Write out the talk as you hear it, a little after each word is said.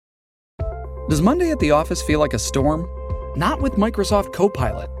Does Monday at the office feel like a storm? Not with Microsoft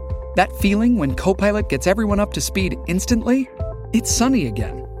Copilot. That feeling when Copilot gets everyone up to speed instantly? It's sunny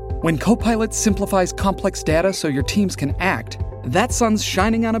again. When Copilot simplifies complex data so your teams can act, that sun's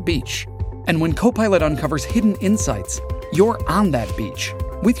shining on a beach. And when Copilot uncovers hidden insights, you're on that beach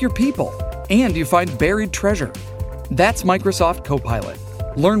with your people, and you find buried treasure. That's Microsoft Copilot.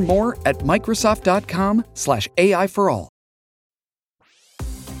 Learn more at Microsoft.com/AI for all.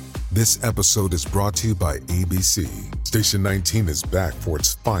 This episode is brought to you by ABC. Station 19 is back for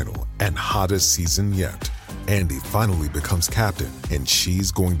its final and hottest season yet. Andy finally becomes captain, and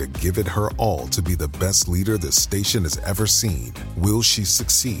she's going to give it her all to be the best leader the station has ever seen. Will she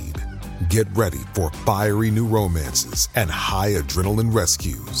succeed? Get ready for fiery new romances and high adrenaline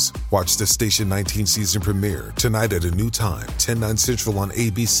rescues. Watch the Station 19 season premiere tonight at a new time, 10/9 Central on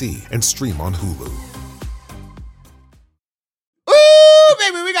ABC, and stream on Hulu.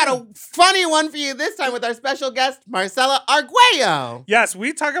 Baby, we got a funny one for you this time with our special guest, Marcella Arguello. Yes,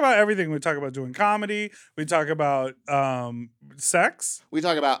 we talk about everything. We talk about doing comedy. We talk about sex. We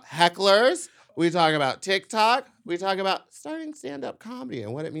talk about hecklers. We talk about TikTok. We talk about starting stand-up comedy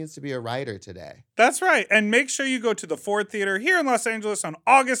and what it means to be a writer today. That's right. And make sure you go to the Ford Theater here in Los Angeles on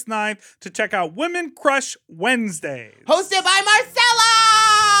August 9th to check out Women Crush Wednesdays. Hosted by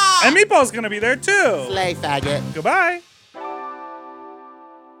Marcella! And Meatball's going to be there too. Slay, faggot. Goodbye.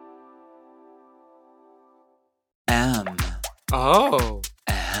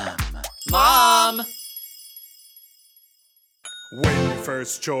 Mom! When your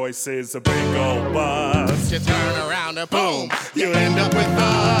first choice is a big old bus, You turn around and boom, you end up with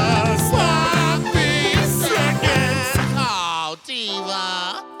us. sloppy seconds. Oh,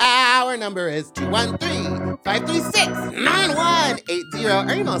 diva. Our number is 213-536-9180. Or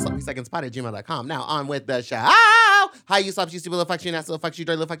email us sloppysecondspot@gmail.com. Now on with the show. Hi, you slops, you stupid little fucks, you nasty little fucks, you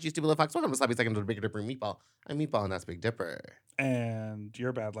dirty little fucks, you stupid little fucks. Welcome to Sloppy Seconds with Big Dipper and Meatball. I'm Meatball and that's Big Dipper. And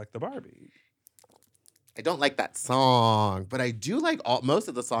you're bad like the Barbie. I don't like that song, but I do like most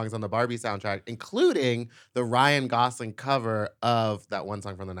of the songs on the Barbie soundtrack, including the Ryan Gosling cover of that one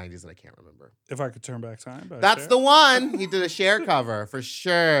song from the 90s that I can't remember. If I Could Turn Back Time. That's the one. He did a Cher cover for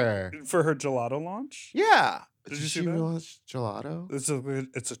sure. For her gelato launch? Yeah. Did you see she that? launch gelato?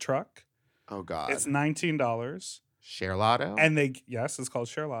 It's a truck. Oh, God. It's $19. Cher Lotto? And it's called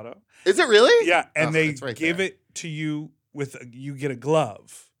Cher Lotto. Is it really? Yeah, and Oh, they it's right give there. it to you you get a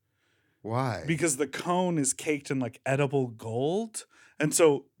glove. Why? Because the cone is caked in like edible gold. And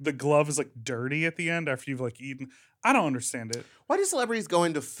so the glove is like dirty at the end after you've like eaten. I don't understand it. Why do celebrities go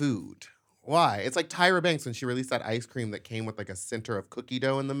into food? Why? It's like Tyra Banks when she released that ice cream that came with like a center of cookie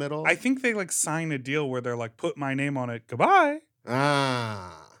dough in the middle. I think they like sign a deal where they're like, put my name on it. Goodbye.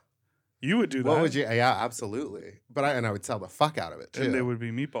 Ah. You would do that. What would you? Yeah, absolutely. But I would sell the fuck out of it too. And it would be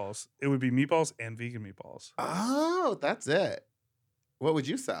meatballs. It would be meatballs and vegan meatballs. Oh, that's it. What would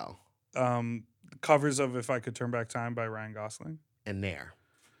you sell? Covers of If I Could Turn Back Time by Ryan Gosling. And Nair.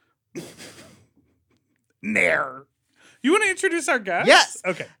 Nair. You want to introduce our guest? Yes.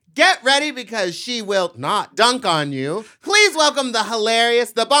 Okay. Get ready because she will not dunk on you. Please welcome the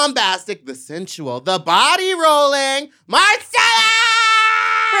hilarious, the bombastic, the sensual, the body rolling, Marcella!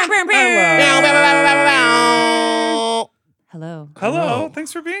 Hello. Hello.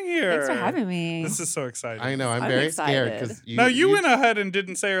 Thanks for being here. Thanks for having me. This is so exciting. I know, I'm I'm very excited. scared because Now, you went ahead and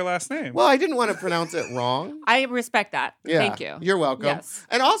didn't say her last name. Well, I didn't want to pronounce it wrong. I respect that. Yeah, Thank you. You're welcome. Yes.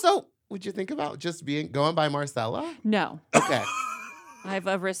 And also, would you think about just going by Marcella? No. Okay. I have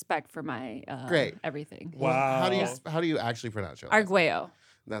a respect for my Great. everything. Wow. How do you actually pronounce your last name? Arguello.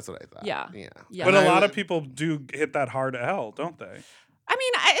 That's what I thought. Yeah. Yeah. Yeah. But And a I lot would- of people do hit that hard L, don't they? I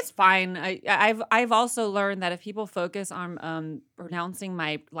mean, it's fine. I've also learned that if people focus on pronouncing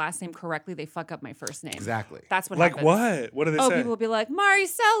my last name correctly, they fuck up my first name. Exactly. That's what Like happens. what? What do they say? People will be like,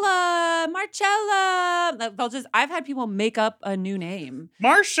 Marcella, Marcella. I've had people make up a new name.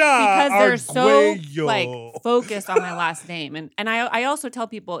 Marsha. Because they're so Arguello. like focused on my last name. And I also tell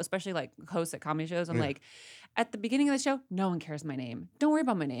people, especially like hosts at comedy shows, I'm like, at the beginning of the show, no one cares my name. Don't worry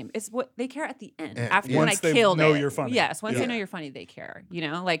about my name. It's what they care at the end. After when I Once they killed know it. you're funny. Yes, once Yeah. they know you're funny, they care. You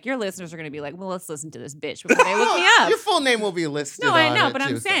know, like your listeners are gonna be like, well, let's listen to this bitch before they look me up. Your full name will be listed. No, I on know, it but I'm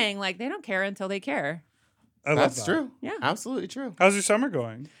too, so- saying like they don't care until they care. I love That's that. true. Yeah. Absolutely true. How's your summer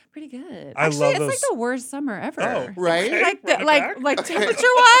going? Pretty good. I Actually, love it's those- like the worst summer ever. Oh, Right? okay. Like Run it back. like temperature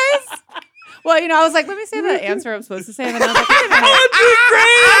wise. Well, you know, I was like, let me say the answer I'm supposed to say, and then I was like, wait a minute. I'm doing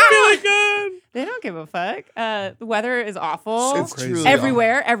great. I'm feeling good. They don't give a fuck. The weather is awful. It's crazy. truly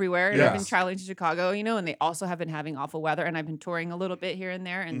everywhere. And I've been Yes. traveling to Chicago, you know, and they also have been having awful weather. And I've been touring a little bit here and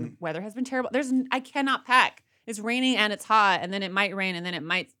there, and the weather has been terrible. I cannot pack. it's raining and it's hot, and then it might rain, and then it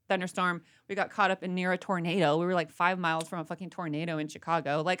might thunderstorm. We got caught up in near a tornado. We were like 5 miles from a fucking tornado in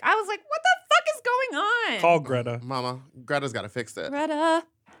Chicago. Like, I was like, what the fuck is going on? Call Greta. Mama, Greta's got to fix it. Greta.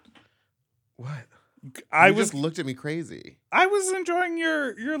 What? You just looked at me crazy. I was enjoying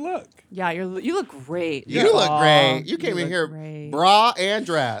your look. Yeah, you look great. You look great. You came in here bra and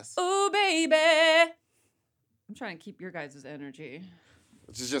dress. Oh, baby. I'm trying to keep your guys' energy.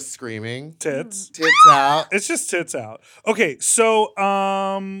 Which is just screaming. Tits out. It's just tits out. Okay, so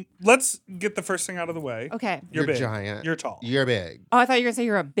let's get the first thing out of the way. Okay. You're big. giant. You're tall. You're big. Oh, I thought you were going to say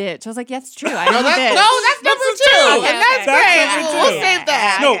you're a bitch. I was like, yeah, it's true. I'm a that's bitch. number two. Okay, And that's okay. great. We'll save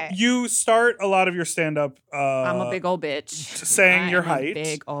that. No, Okay. you start a lot of your stand-up I'm a big old bitch. saying your height.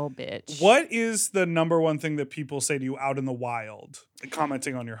 Big old bitch. What is the number one thing that people say to you out in the wild,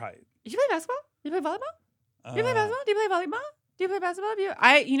 commenting on your height? You play basketball? You play volleyball? You play basketball? Do you play volleyball? Do you play basketball?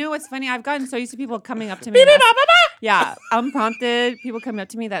 You know what's funny? I've gotten so used to people coming up to me. Yeah, unprompted. People coming up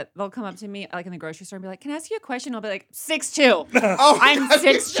to me that they'll come up to me like in the grocery store and be like, "Can I ask you a question?" I'll be like, 6'2". Oh, I'm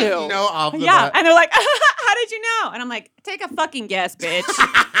 6'2". No, off the Yeah, bat. and they're like, "How did you know?" And I'm like, "Take a fucking guess, bitch.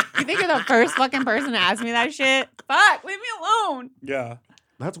 You think you're the first fucking person to ask me that shit? Fuck, leave me alone." Yeah.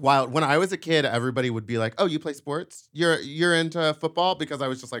 That's wild. When I was a kid, everybody would be like, "Oh, you play sports? You're into football?" Because I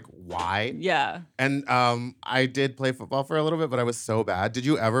was just like, "Why?" Yeah. And I did play football for a little bit, but I was so bad. Did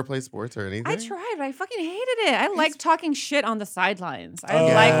you ever play sports or anything? I tried, but I fucking hated it. I like talking shit on the sidelines. I Oh,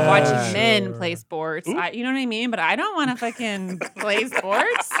 like watching sure. men play sports. You know what I mean? But I don't want to fucking play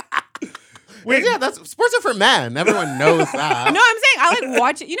sports. Wait, yeah, sports are for men. Everyone knows that. No, I'm saying I like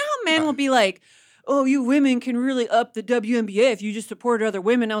watching. You know how men will be like, "Oh, you women can really up the WNBA if you just support other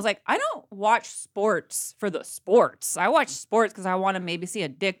women." I was like, I don't watch sports for the sports. I watch sports because I want to maybe see a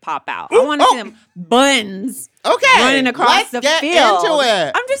dick pop out. I want to see them buns running across the get field. into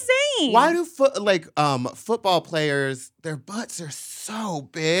it. I'm just saying. Why do football players, their butts are so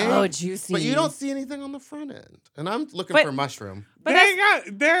big? Oh, juicy. But you don't see anything on the front end. And I'm looking for mushroom. But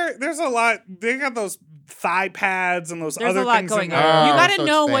There's a lot. They got those thigh pads and those there's other a lot things going in on. there. You got to so it's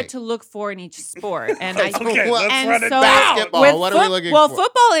know fake. what to look for in each sport. And Okay, let's and run it so down. Basketball, what are we looking well, for?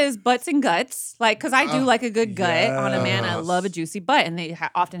 football is butts and guts. Like, because I do like a good gut on a man. I Yes. love a juicy butt, and they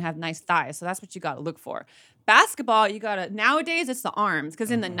often have nice thighs. So that's what you got to look for. Basketball, you gotta, nowadays it's the arms, because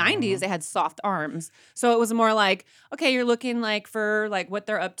in the 90s they had soft arms. So it was more like, okay, you're looking like for like what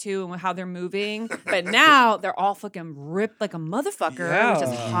they're up to and how they're moving. But now they're all fucking ripped like a motherfucker, which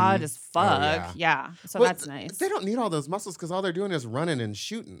is hot as fuck. Yeah. So But that's nice. They don't need all those muscles because all they're doing is running and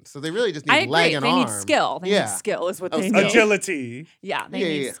shooting. So they really just I need agree. leg and They arm. need skill. They need skill is what they need. Agility. Yeah, they Yeah,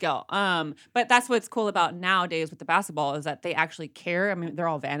 need yeah. skill. But that's what's cool about nowadays with the basketball is that they actually care. I mean, they're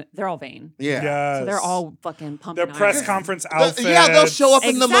all vain. Yeah. Yes. So they're all fucking pumping. Their press iron. conference outfits. Yeah, they'll show up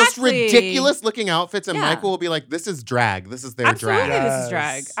in the most Exactly. ridiculous looking outfits, and Yeah. Michael will be like, "This is drag. This is their Absolutely, drag." this is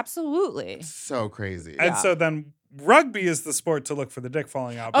drag. Yes. Absolutely. So crazy. And so then rugby is the sport to look for the dick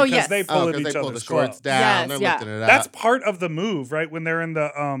falling out Oh, because yes. they pull at 'cause each they pull the other's shorts clothes. down. Yes, They're yeah. lifting it up. That's part of the move, right? When they're in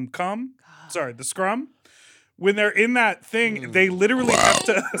the the scrum. When they're in that thing, they literally have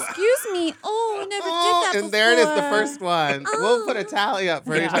to. Excuse me. Oh, I never did that and there it is, the before. first one. We'll put a tally up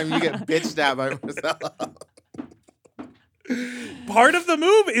for any Yeah. time you get bitched at by Marcella. Part of the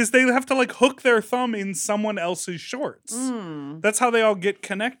move is they have to like hook their thumb in someone else's shorts. That's how they all get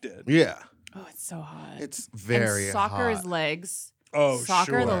connected. Yeah. Oh, it's so hot. It's very and soccer hot. is legs. Oh,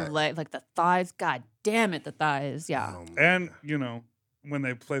 Soccer, sure. the leg, like the thighs. God damn it, the thighs. Yeah. And when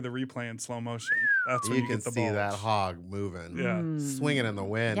they play the replay in slow motion, that's when You you can get the see balls. that hog moving. Yeah. Swinging in the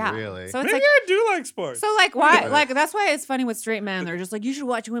wind, Yeah. really. So it's Maybe like, I do like sports. so like why like that's why it's funny with straight men. They're just like, you should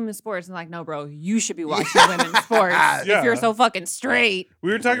watch women's sports. And like, no, bro, you should be watching women's sports Yeah. if you're so fucking straight. We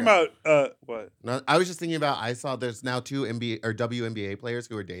were talking about what? No, I was just thinking about, I saw there's now 2 NBA or WNBA players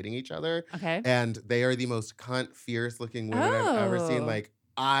who are dating each other. Okay. And they are the most cunt, fierce looking women I've ever seen. Oh. Like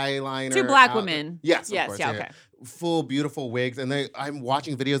eyeliner. 2 black out- women. Yes, of Yes, course, yeah, okay. Full, beautiful wigs. And I'm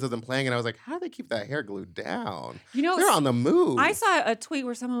watching videos of them playing, and I was like, how do they keep that hair glued down? You know, They're on the move. I saw a tweet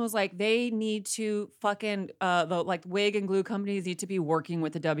where someone was like, they need to fucking the like wig and glue companies need to be working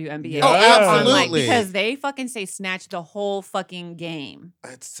with the WNBA. Oh, on, like, absolutely. because they fucking say snatch the whole fucking game.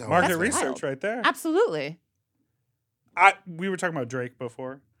 It's so Market That's research wild. right there. Absolutely. We were talking about Drake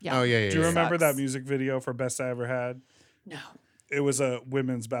before. Yeah. Oh, yeah. Do you remember Sucks. that music video for Best I Ever Had? No. It was a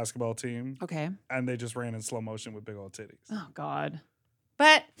women's basketball team, Okay. and they just ran in slow motion with big old titties. Oh God.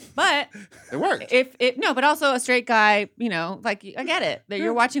 But It worked. but also a straight guy, like I get it. That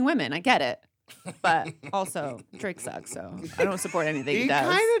you're watching women. I get it. But also, Drake sucks, so I don't support anything he He does.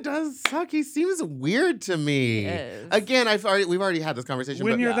 kind of does suck. He seems weird to me. He is. Again, we've already had this conversation.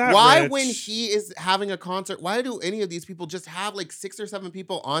 When but you're that why, rich- when he is having a concert, why do any of these people just have like 6 or 7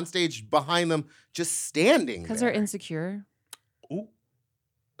 people on stage behind them just standing? Because there? they're insecure. Ooh.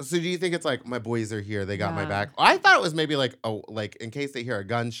 So do you think it's like my boys are here, they got my Yeah. back? I thought it was maybe like, oh, like in case they hear a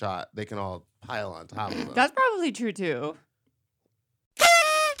gunshot, they can all pile on top of them. That's probably true too.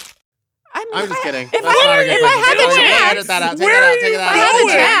 I mean, I'm just kidding. If That's not a good I had question. the Okay, chance, edit that out. Take where that are out. Take you that going? out.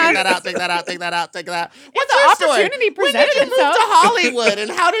 Take If that out. Take that out. Take that out. Take that out. What's the your story? opportunity When presented did you move itself- to Hollywood,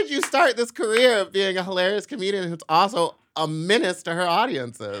 and how did you start this career of being a hilarious comedian who's also a menace to her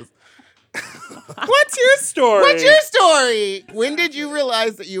audiences? What's your story? What's your story? When did you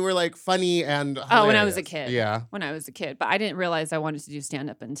realize that you were like funny and hilarious? Oh, when I was a kid. Yeah. When I was a kid. But I didn't realize I wanted to do stand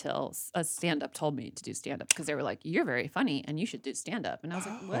up until a stand up told me to do stand up because they were like, you're very funny and you should do stand up. And I was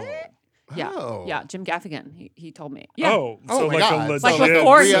like, what? Yeah. Oh. Yeah. Jim Gaffigan. He told me. Yeah. Oh, Oh so my like God. a legit Like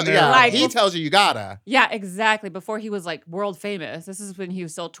before he- Real- yeah. like- he tells you gotta. Yeah, exactly. Before he was like world famous. This is when he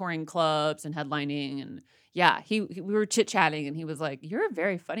was still touring clubs and headlining. And yeah, we were chit chatting and he was like, you're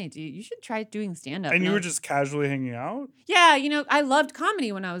very funny, dude. You should try doing stand up. and you were just casually hanging out? Yeah, I loved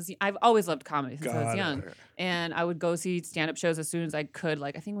comedy when I've always loved comedy since I was Got young. it. And I would go see stand-up shows as soon as I could.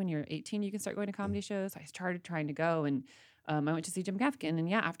 Like, I think when you're 18, you can start going to comedy shows. I started trying to go, and I went to see Jim Gaffigan. And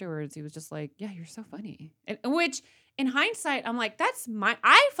yeah, afterwards, he was just like, yeah, you're so funny. And which, in hindsight, I'm like,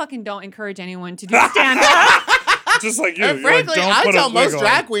 I fucking don't encourage anyone to do stand-up. Just like you. And You're like, frankly, don't I put tell a most wig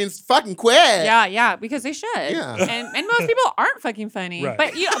drag on. queens fucking quit. Yeah, because they should. Yeah. And most people aren't fucking funny. Right. But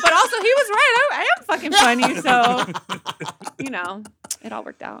also he was right. I am fucking funny. So, it all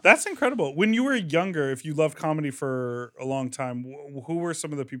worked out. That's incredible. When you were younger, if you loved comedy for a long time, who were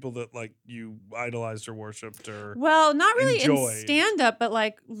some of the people that like you idolized or worshipped or Well, not really enjoyed? in stand up, but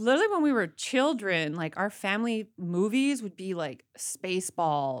like literally when we were children, like our family movies would be like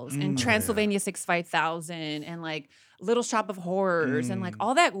Spaceballs and Transylvania 65000 and like Little Shop of Horrors and like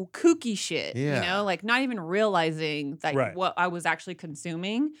all that kooky shit, Yeah. like not even realizing like Right. what I was actually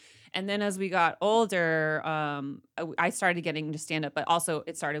consuming. And then as we got older, I started getting into stand up, but also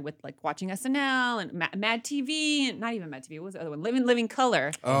it started with like watching SNL and Mad TV and not even Mad TV. What was the other one? Living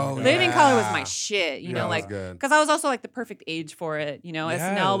Color. Oh, Living Color was my shit, That was like good. because I was also like the perfect age for it.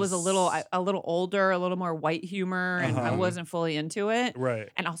 SNL was a little Yes. older, a little more white humor, and I Uh-huh. wasn't fully into it. right?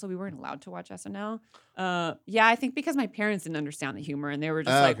 And also, we weren't allowed to watch SNL. Yeah, I think because my parents didn't understand the humor, and they were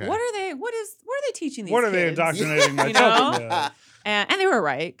just like, Okay. "What are they? What are they teaching these? What are they kids?" indoctrinating my You know? children? Yeah. And they were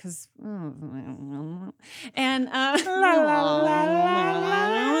right because, and I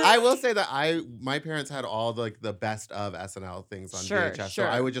will say that my parents had all the best of SNL things on Sure, VHS, sure.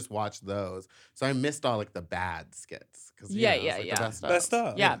 so I would just watch those. So I missed all like the bad skits. Yeah. The best of. Best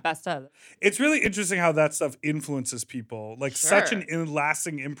of. yeah, best of. It's really interesting how that stuff influences people. Like such Sure. an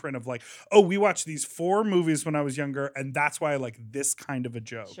lasting imprint of like, oh, we watched these 4 movies when I was younger, and that's why I like this kind of a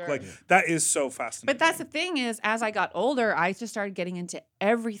joke. Sure. Like that is so fascinating. But that's the thing is, as I got older, I just started getting into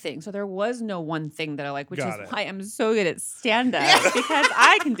everything. So there was no one thing that I like, which Got is it. why I'm so good at stand up because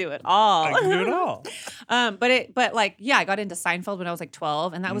I can do it all. I can do it all. But I got into Seinfeld when I was like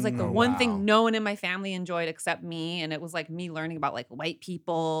 12, and that was like the one wow. thing no one in my family enjoyed except me, and it was like me learning about like white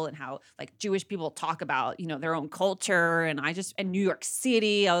people and how like Jewish people talk about their own culture, and New York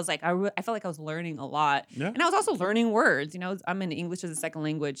City. I was like I felt like I was learning a lot, Yeah. and I was also learning words. I'm an English as a second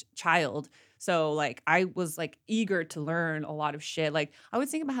language child. So like I was like eager to learn a lot of shit. Like I would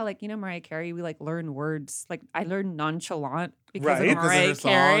think about how like Mariah Carey, we like learn words. Like I learned nonchalant because Right. of Because of Mariah her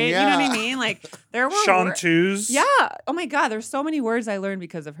song, Carey. You know what yeah. I mean? Like there were Chanteuse. yeah. Oh my God, there's so many words I learned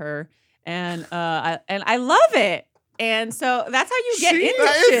because of her, and I love it. And so that's how you get into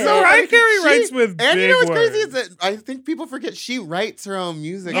That is shit. so Mariah funny. Carey writes with And you big know what's crazy is words. that I think people forget she writes her own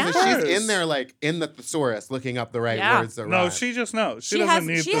music. Of So she's course. in there like in the thesaurus looking up the right Yeah. words to No, rhyme. she just knows. She doesn't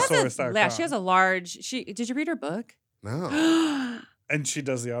need thesaurus.com. Yeah, she has a large. Did you read her book? No. And she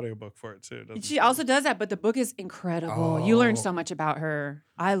does the audiobook for it too, doesn't she? She also does that, but the book is incredible. You learn Oh. so much about her.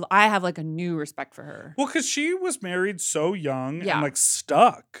 I have like a new respect for her. Well, because she was married so young Yeah. and like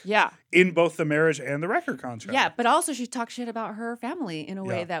stuck Yeah. in both the marriage and the record contract. Yeah, but also she talks shit about her family in a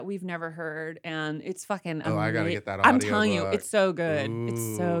way Yeah. that we've never heard, and it's fucking. Oh, I gotta get that I'm telling you, audiobook. it's so good.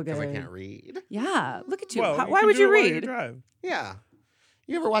 It's so Because good. I can't read. Yeah, look at you. Well, Why can would do you it while read? drive. Yeah.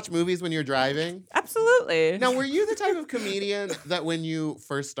 You ever watch movies when you're driving? Absolutely. Now, were you the type of comedian that when you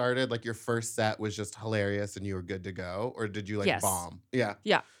first started, like your first set was just hilarious and you were good to go, or did you like Yes. bomb? Yeah.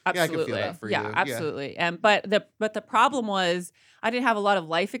 Yeah, I can feel absolutely. that for yeah, you. Yeah. absolutely. And but the problem was I didn't have a lot of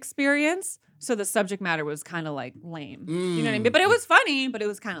life experience. So the subject matter was kind of like lame. You know what I Mm. mean? But it was funny, but it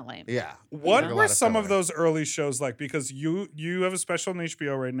was kind of lame. Yeah. What Like a were lot of some of filler. those early shows like? Because you have a special on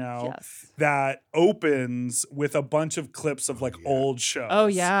HBO right now Yes. that opens with a bunch of clips of like old shows. Oh,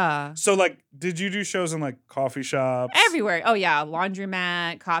 yeah. So like, did you do shows in like coffee shops? Everywhere. Oh, yeah.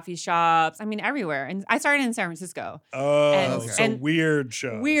 Laundromat, coffee shops. I mean, everywhere. And I started in San Francisco. Oh, And- so and weird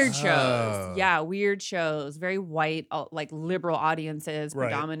shows. Weird shows. Oh. Yeah, weird shows. Very white, like liberal audiences Right.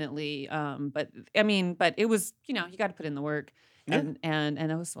 predominantly. But it was, you got to put in the work. Yeah. And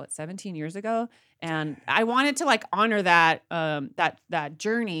it was 17 years ago. And I wanted to like honor that that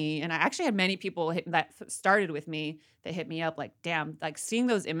journey. And I actually had many people that started with me that hit me up like, damn, like seeing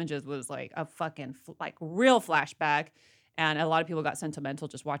those images was like a fucking like real flashback. And a lot of people got sentimental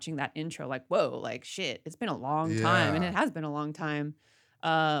just watching that intro. Like, whoa, like shit, it's been a long time, and Yeah. it has been a long time.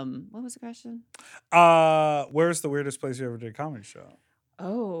 What was the question? Where's the weirdest place you ever did a comedy show?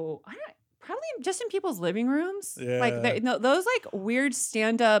 Oh, probably just in people's living rooms. Yeah. Like those like weird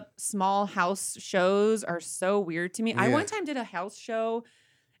stand-up small house shows are so weird to me. I Yeah. one time did a house show.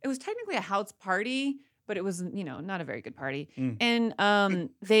 It was technically a house party, but it was, not a very good party. Mm. And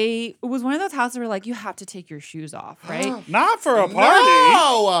it was one of those houses where like you have to take your shoes off, right? Not for a party.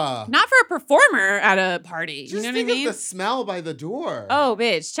 No! Not for a performer at a party. Just you know what I think mean? of the smell by the door. Oh,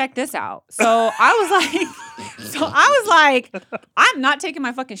 bitch, check this out. So I was like, I'm not taking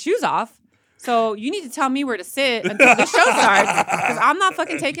my fucking shoes off. So you need to tell me where to sit until the show starts, because I'm not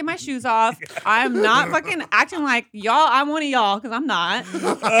fucking taking my shoes off. I'm not fucking acting like y'all. I'm one of y'all, because I'm not.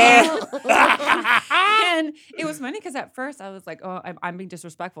 And it was funny because at first I was like, oh, I'm being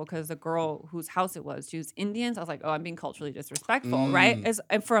disrespectful because the girl whose house it was, she was Indian. So I was like, oh, I'm being culturally disrespectful, right?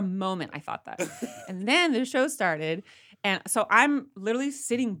 And for a moment I thought that. And then the show started. And so I'm literally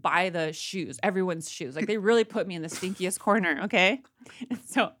sitting by the shoes, everyone's shoes. Like they really put me in the stinkiest corner, okay? And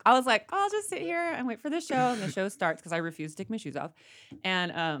so I was like, I'll just sit here and wait for the show. And the show starts because I refuse to take my shoes off.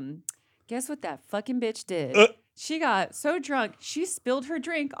 And guess what that fucking bitch did? She got so drunk, she spilled her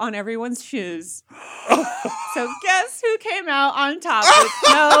drink on everyone's shoes. So guess who came out on top with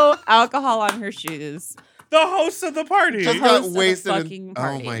no alcohol on her shoes? The host of the party. Just host got of the wasted. fucking Oh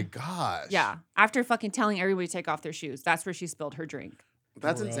party. my gosh. Yeah. After fucking telling everybody to take off their shoes. That's where she spilled her drink.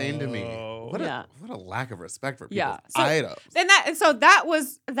 That's insane to me. Bro. What Yeah. a lack of respect for people's Yeah. So- items. And that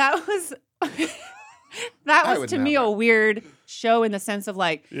was I would to me a never. weird show in the sense of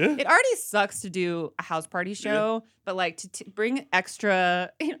like Yeah. it already sucks to do a house party show, but like to bring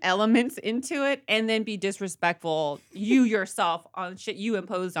extra elements into it and then be disrespectful you yourself on shit you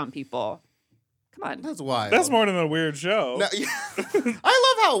imposed on people. Come on. That's wild. That's more than a weird show. No, yeah.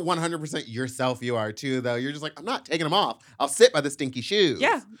 I love how 100% yourself you are too, though. You're just like, I'm not taking them off. I'll sit by the stinky shoes.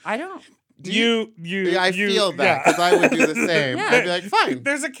 Yeah, I don't. Yeah, I feel that because I would do the same. Yeah. I'd be like, fine.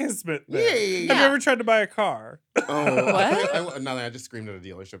 There's a kismet there. Yeah. Have you ever tried to buy a car? Oh, What? I just screamed at a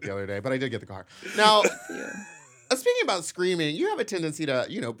dealership the other day, but I did get the car. Now, speaking about screaming, you have a tendency to,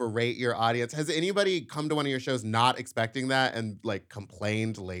 berate your audience. Has anybody come to one of your shows not expecting that and like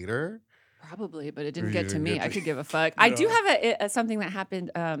complained later? Probably, but it Or didn't you get to didn't me. get I to- could give a fuck. I do No. have something that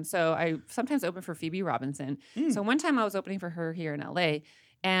happened. So I sometimes open for Phoebe Robinson. So one time I was opening for her here in LA,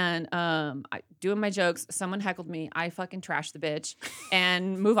 and doing my jokes. Someone heckled me. I fucking trashed the bitch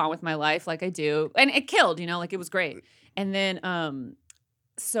and move on with my life like I do, and it killed. Like it was great. And then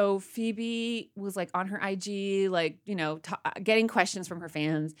so Phoebe was like on her IG, like getting questions from her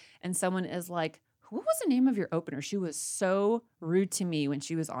fans, and someone is like, what was the name of your opener? She was so rude to me when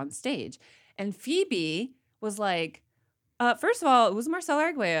she was on stage. And Phoebe was like, first of all, it was Marcella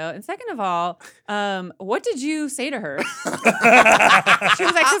Arguello. And second of all, what did you say to her? She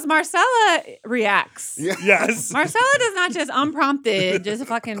was like, because Marcella reacts. Yeah. Yes. Marcella does not just unprompted just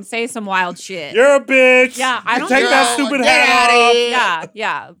fucking say some wild shit. You're a bitch. Yeah, I don't Take think- that Girl, stupid get hat outta off. here.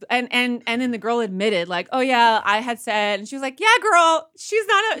 Yeah. And then the girl admitted, like, oh yeah, I had said, and she was like, yeah, girl, she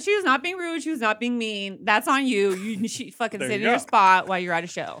was not being rude, she was not being mean. That's on you. She fucking There sit you in your go. spot while you're at a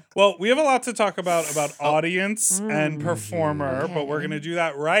show. Well, we have a lot to talk about audience and performer, but we're going to do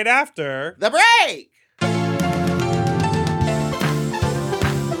that right after. The break!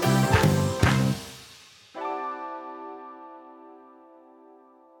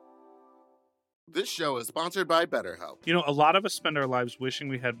 This show is sponsored by BetterHelp. You know, a lot of us spend our lives wishing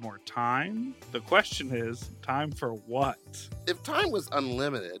we had more time. The question is, time for what? If time was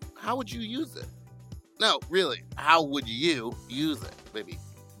unlimited, how would you use it? No, really, how would you use it? Maybe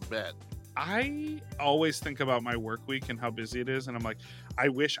bed. I always think about my work week and how busy it is, and I'm like, I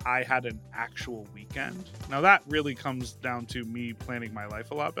wish I had an actual weekend. Now, that really comes down to me planning my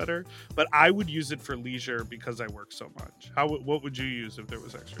life a lot better, but I would use it for leisure because I work so much. What would you use if there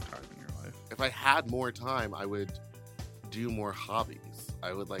was extra time in your life? if I had more time, I would do more hobbies.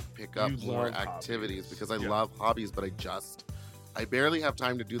 I would like pick up more activities because I love hobbies, but I barely have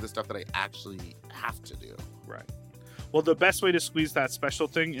time to do the stuff that I actually have to do. Right. Well, the best way to squeeze that special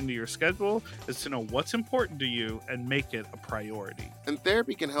thing into your schedule is to know what's important to you and make it a priority. And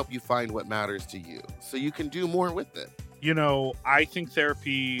therapy can help you find what matters to you so you can do more with it. You know, I think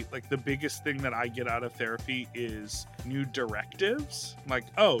therapy, like the biggest thing that I get out of therapy is new directives. Like,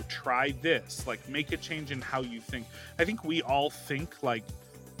 oh, try this. Like, make a change in how you think. I think we all think like,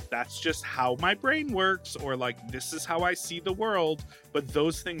 that's just how my brain works, or like, this is how I see the world. But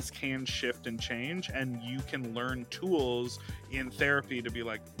those things can shift and change, and you can learn tools in therapy to be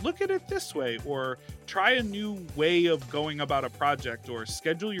like, look at it this way, or try a new way of going about a project, or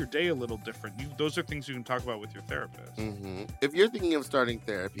schedule your day a little different. Those are things you can talk about with your therapist. Mm-hmm. If you're thinking of starting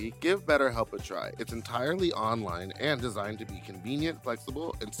therapy, give BetterHelp a try. It's entirely online and designed to be convenient,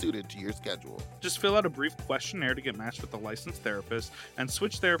 flexible, and suited to your schedule. Just fill out a brief questionnaire to get matched with a licensed therapist and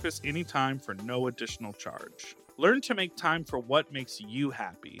switch therapists anytime for no additional charge. Learn to make time for what makes you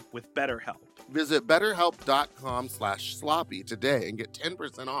happy with BetterHelp. Visit betterhelp.com/sloppy today and get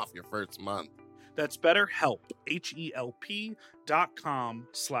 10% off your first month. That's BetterHelp,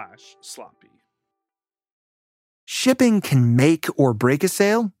 HELP.com/sloppy. Shipping can make or break a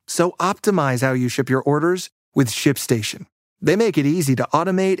sale, so optimize how you ship your orders with ShipStation. They make it easy to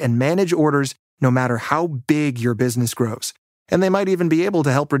automate and manage orders no matter how big your business grows. And they might even be able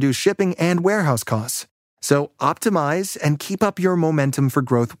to help reduce shipping and warehouse costs. So optimize and keep up your momentum for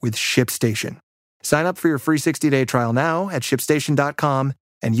growth with ShipStation. Sign up for your free 60-day trial now at ShipStation.com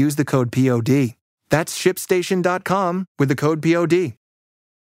and use the code POD. That's ShipStation.com with the code POD.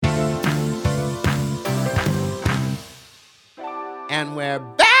 And we're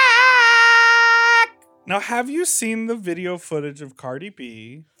back! Now, have you seen the video footage of Cardi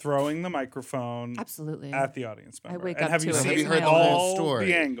B throwing the microphone Absolutely. at the audience member? I wake and up have to you it. seen Have you heard the all whole story?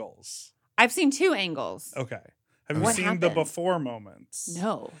 the angles? I've seen 2 angles. Okay. Have you What seen the happened? before moments?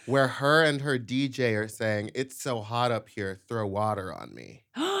 No. Where her and her DJ are saying, it's so hot up here, throw water on me.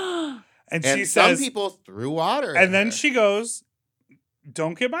 And And she some says, people threw water and at then her. she goes,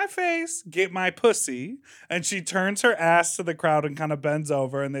 don't get my face, get my pussy. And she turns her ass to the crowd and kind of bends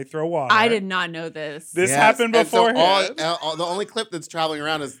over, and they throw water. I did not know this. This Yes, happened and so beforehand. the only clip that's traveling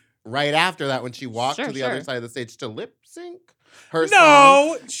around is right after that when she walked Sure, to the sure. other side of the stage to lip sync her song.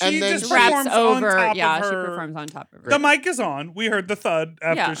 No, she And then just she Raps performs on over. top Yeah, of she her. performs on top of her. The mic is on. We heard the thud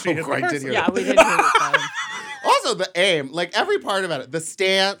after Yeah. she hit Oh, I the did person. hear Yeah, we did hear it. Also, the aim, like every part about it, the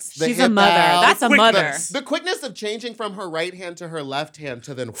stance, the She's hip a mother. out, That's a mother. The quickness of changing from her right hand to her left hand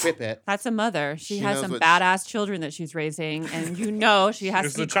to then whip it. That's a mother. She She has knows some what badass children that she's raising, and you know she has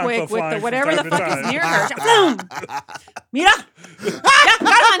There's to be the chocolate quick with flying the from whatever the time to fuck is time. near her. Boom! Mira! Ya,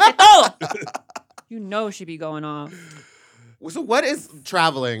 cálmate todo! You know she be going off. So what is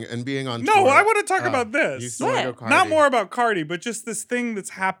traveling and being on No, tour? I want to talk Oh, about you this. still wanna go What? Cardi. Not more about Cardi, but just this thing that's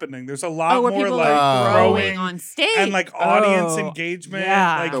happening. There's a lot Where more people like are throwing on stage and like audience Oh, engagement,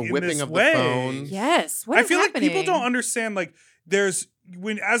 yeah. like The in whipping this of the way. phone. Yes. What I is feel like people happening? don't understand. Like, there's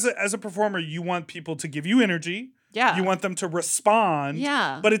when as a performer, you want people to give you energy. Yeah. You want them to respond.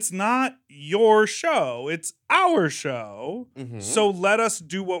 Yeah. But it's not your show. It's our show. Mhm. So let us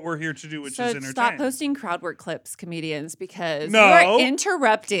do what we're here to do, which so is entertain. stop posting crowd work clips, comedians, because No. you're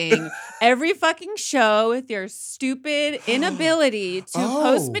interrupting every fucking show with your stupid inability to Oh.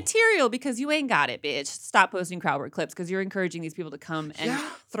 post material because you ain't got it, bitch. Stop posting crowd work clips because you're encouraging these people to come and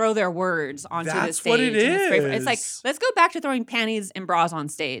throw their words onto the That's stage. what it and it's like, is. let's go back to throwing panties and bras on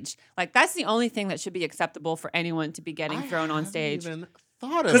stage. Like, that's the only thing that should be acceptable for anyone to be getting thrown on stage. Even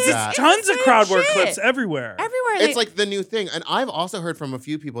thought of Because that. it's tons of same crowd work shit. clips everywhere. Everywhere. It's like the new thing. And I've also heard from a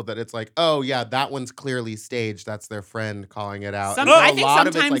few people that it's like, oh, yeah, that one's clearly staged. That's their friend calling it out. Some- And so I a think lot of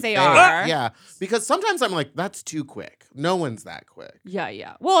it's, sometimes like, they fake. are. Yeah. Because sometimes I'm like, that's too quick. No one's that quick.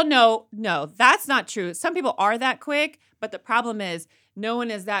 Yeah. Well, no, that's not true. Some people are that quick, but the problem is no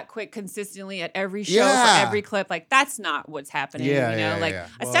one is that quick consistently at every show Yeah. for every clip. Like, that's not what's happening. Yeah, you know, yeah, like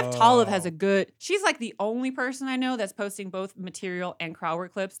yeah. Steph Tolov has a good. She's like the only person I know that's posting both material and crowd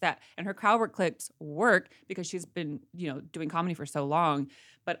work clips. And her crowd work clips work because she's been doing comedy for so long.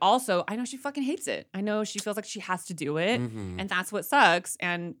 But also, I know she fucking hates it. I know she feels like she has to do it, Mhm. and that's what sucks.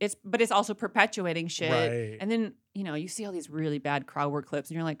 And it's also perpetuating shit. Right. And then you see all these really bad crowd work clips,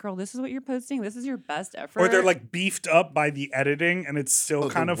 and you're like, girl, this is what you're posting. This is your best effort. Or they're like beefed up by the editing and it's still Oh,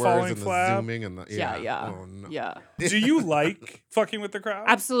 the kind of words falling and the flat. zooming and the, yeah, Oh, no. yeah. Do you like fucking with the crowd?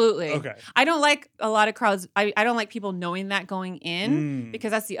 Absolutely. Okay. I don't like a lot of crowds. I don't like people knowing that going in Mm. because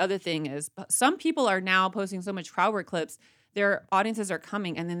that's the other thing is some people are now posting so much crowd work clips their audiences are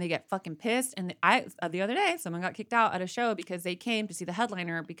coming and then they get fucking pissed. And the other day, someone got kicked out at a show because they came to see the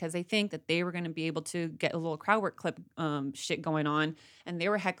headliner because they think that they were going to be able to get a little crowd work clip shit going on. And they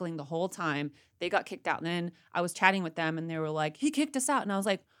were heckling the whole time. They got kicked out. And then I was chatting with them and they were like, he kicked us out. And I was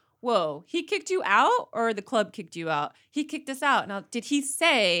like, whoa, he kicked you out or the club kicked you out? He kicked us out. Now, did he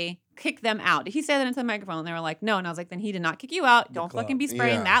say kick them out? Did he say that into the microphone? And they were like, no. And I was like, then he did not kick you out. Don't fucking be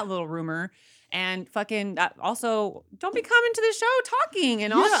spraying that little rumor. And fucking also, don't be coming to the show talking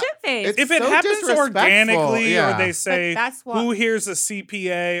and all shit-faced. If it happens organically or they say, who here's a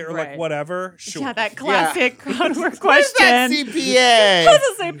CPA or like whatever, sure. Yeah, that classic crowd work question. What's that CPA?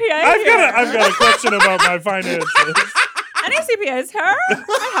 Who's a CPA? I've got a question about my finances. Any CPAs here?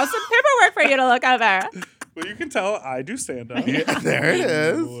 I have some paperwork for you to look over. Well, you can tell I do stand-up. Yeah, there it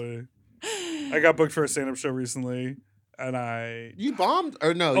is. Boy. I got booked for a stand-up show recently. And you bombed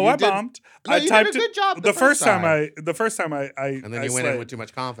or no? Oh, I bombed. No, I typed did a good job the first time I and then you went in with too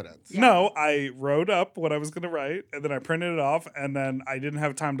much confidence. Yeah. No, I wrote up what I was going to write, and then I printed it off, and then I didn't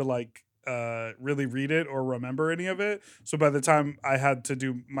have time to like really read it or remember any of it. So by the time I had to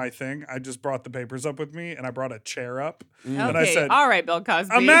do my thing, I just brought the papers up with me, and I brought a chair up, and I said, "All right, Bill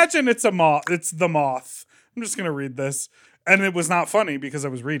Cosby. Imagine it's a moth. It's the moth. I'm just going to read this," and it was not funny because I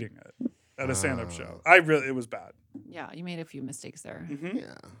was reading it at a stand-up show. It was bad. Yeah, you made a few mistakes there. Mm-hmm.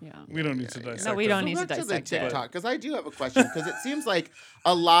 Yeah. We don't need to dissect. No, we don't need to dissect it. TikTok, because I do have a question. Because it seems like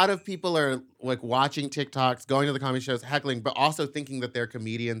a lot of people are like watching TikToks, going to the comedy shows, heckling, but also thinking that they're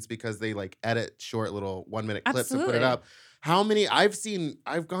comedians because they like edit short little 1-minute clips and put it up. How many? I've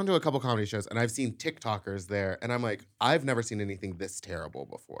gone to a couple comedy shows and I've seen TikTokers there, and I'm like, I've never seen anything this terrible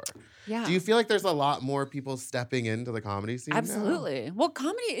before. Yeah. Do you feel like there's a lot more people stepping into the comedy scene? Absolutely. Now? Well,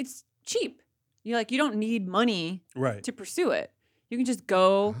 comedy, it's cheap. You don't need money to pursue it. You can just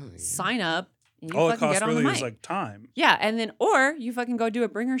go sign up. And you all it fucking costs get on really the mic. is like time. Yeah, and then or you fucking go do a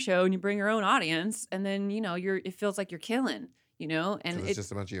bringer show and you bring your own audience, and then it feels like you're killing. And it's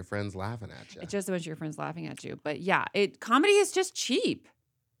just a bunch of your friends laughing at you. It's just a bunch of your friends laughing at you. But yeah, comedy is just cheap.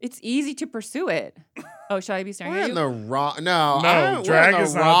 It's easy to pursue it. Oh, should I be staring at you? We're in the wrong. No, drag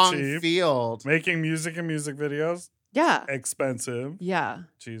is not wrong cheap. Field. Making music and music videos. Yeah. Expensive. Yeah.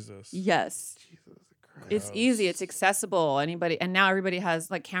 Jesus. Yes. Jesus Christ. It's easy. It's accessible. And now everybody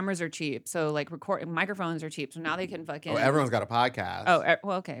has like cameras are cheap. So like microphones are cheap. So now they can fucking. Oh, everyone's got a podcast. Oh,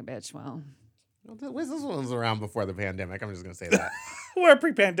 well, okay, bitch. Well. This one was around before the pandemic. I'm just going to say that. We're a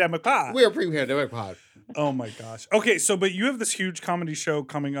pre-pandemic pod. We're a pre-pandemic pod. Oh my gosh. Okay, so but you have this huge comedy show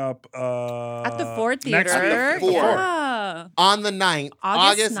coming up at the Ford Theater. At the Ford. Yeah. On the 9th.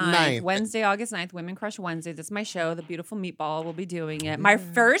 August 9th. Wednesday, August 9th. Women Crush Wednesdays. That's my show. The Beautiful Meatball will be doing it. My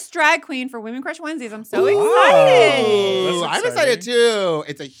first drag queen for Women Crush Wednesdays. I'm so excited. I'm excited too.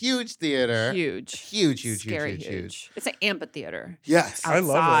 It's a huge theater. Huge. Scary huge. It's an amphitheater. Yes. Outside. I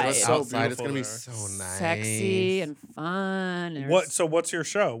love it. It's so outside. It's going to be there. so nice. Sexy and fun. And So what's your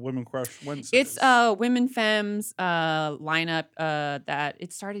show? Women Crush Wednesdays. It's Women Femmes lineup that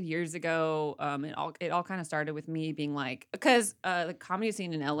it started years ago. It all kind of started with me being like, because the comedy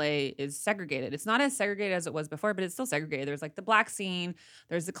scene in LA is segregated. It's not as segregated as it was before, but it's still segregated. There's like the black scene,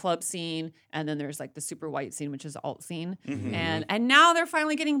 there's the club scene, and then there's like the super white scene, which is the alt scene. Mm-hmm. And now they're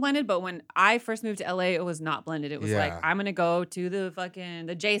finally getting blended. But when I first moved to LA, it was not blended. It was like, I'm gonna go to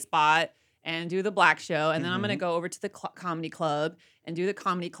the J spot and do the black show, and then I'm gonna go over to the comedy club and do the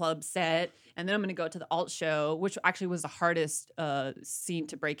comedy club set, and then I'm gonna go to the alt show, which actually was the hardest scene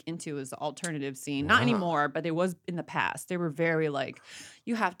to break into, is the alternative scene. Not anymore, but it was in the past. They were very like,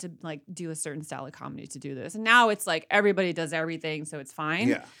 you have to like do a certain style of comedy to do this, and now it's like everybody does everything, so it's fine.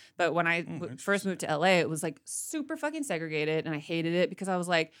 Yeah. But when I first moved to LA, it was like super fucking segregated, and I hated it because I was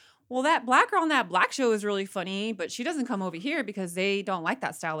like, well, that black girl on that black show is really funny, but she doesn't come over here because they don't like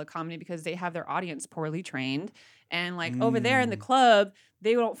that style of comedy because they have their audience poorly trained. And like over there in the club,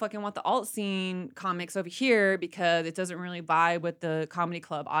 they don't fucking want the alt scene comics over here because it doesn't really vibe with the comedy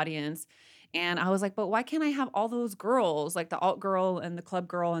club audience. And I was like, but why can't I have all those girls, like the alt girl and the club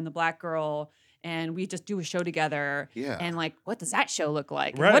girl and the black girl, and we just do a show together? Yeah. And like, what does that show look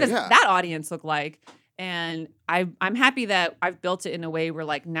like? Right. What does that audience look like? And I'm happy that I've built it in a way where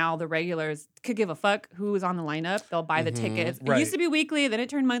like now the regulars could give a fuck who is on the lineup. They'll buy the tickets. It used to be weekly, then it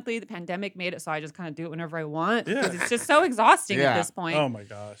turned monthly. The pandemic made it so I just kind of do it whenever I want because it's just so exhausting at this point. Oh my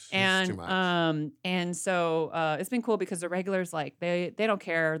gosh. And too much. And so it's been cool because the regulars like they don't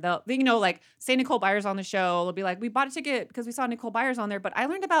care. They like say Nicole Byers on the show. They'll be like, we bought a ticket because we saw Nicole Byers on there, but I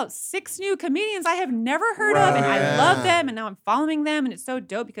learned about 6 new comedians I have never heard of, and I love them, and now I'm following them, and it's so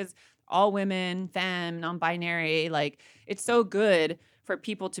dope because all women, femme, non-binary, like it's so good for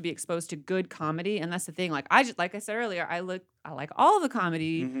people to be exposed to good comedy. And that's the thing. Like I said earlier, I like all the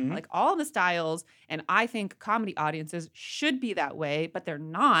comedy, I like all the styles, and I think comedy audiences should be that way, but they're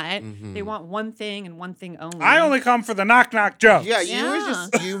not. They want one thing and one thing only. I only come for the knock jokes. Yeah,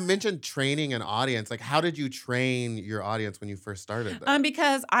 you mentioned training an audience. Like, how did you train your audience when you first started that?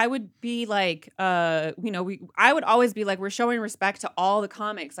 Because I would be like, I would always be like, we're showing respect to all the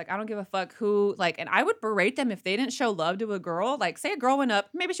comics. Like, I don't give a fuck who, like, and I would berate them if they didn't show love to a girl. Like, say a girl went up,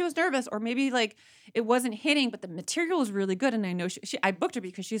 maybe she was nervous, or maybe like it wasn't hitting, but the material was really good. And I know I booked her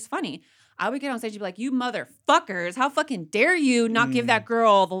because she's funny. I would get on stage and be like, you motherfuckers, how fucking dare you not give that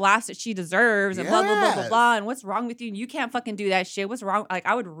girl the laughs that she deserves and blah, blah, blah, blah, blah. And what's wrong with you? You can't fucking do that shit. What's wrong? Like,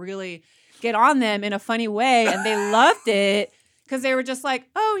 I would really get on them in a funny way. And they loved it because they were just like,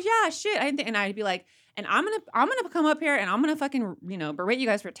 oh, yeah, shit. And I'd be like, and I'm gonna come up here and I'm gonna fucking, berate you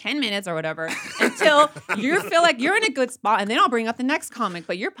guys for 10 minutes or whatever until you feel like you're in a good spot, and then I'll bring up the next comic.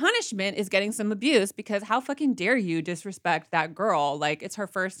 But your punishment is getting some abuse because how fucking dare you disrespect that girl? Like, it's her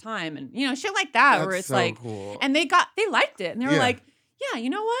first time, and shit like that. That's where it's so like, cool. and they liked it, and they were like, yeah, you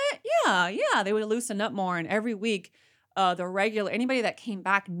know what? Yeah. They would loosen up more, and every week, anybody that came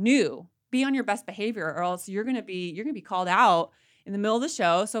back knew, be on your best behavior, or else you're gonna be called out in the middle of the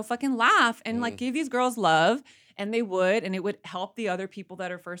show. So fucking laugh and like give these girls love. And they would, and it would help the other people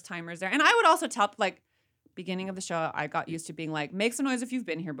that are first timers there. And I would also tell, like, beginning of the show, I got used to being like, make some noise if you've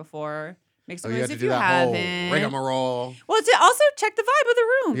been here before. Make some noise if you haven't. Rigmarole. Well, to also check the vibe of the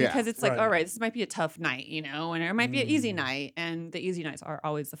room because it's like, right. all right, this might be a tough night, and it might be an easy night. And the easy nights are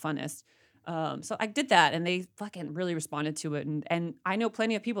always the funnest. So I did that, and they fucking really responded to it. And I know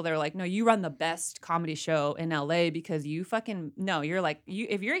plenty of people that are like, no, you run the best comedy show in LA because you fucking, no, you're like,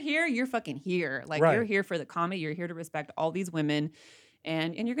 if you're here, you're fucking here. Like, right. You're here for the comedy. You're here to respect all these women,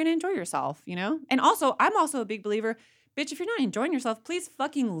 and you're going to enjoy yourself, And also, I'm also a big believer, bitch, if you're not enjoying yourself, please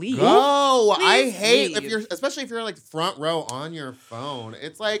fucking leave. Go. Please I hate leave. especially if you're like front row on your phone.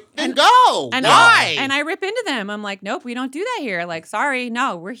 It's like, then go. And Why? I rip into them. I'm like, nope, we don't do that here. Like, sorry,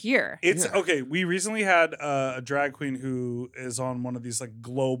 no, we're here. It's okay. We recently had a drag queen who is on one of these like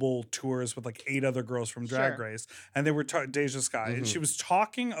global tours with like 8 other girls from Drag Race, and they were Deja Sky, and she was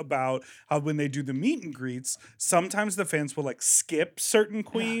talking about how when they do the meet and greets, sometimes the fans will like skip certain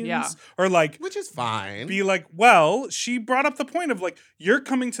queens, or like, which is fine. Be like, well, she brought up the point of like, you're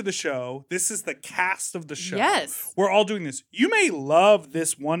coming to the show. This is the cast of the show. Yes, we're all doing this. You may love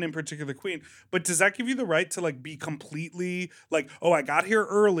this one in particular queen, but does that give you the right to like be completely like, oh, I got here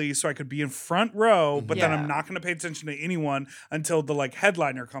early so I could be in front row, but then I'm not going to pay attention to anyone until the like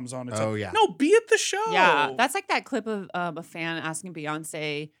headliner comes on. It's no, be at the show. Yeah, that's like that clip of a fan asking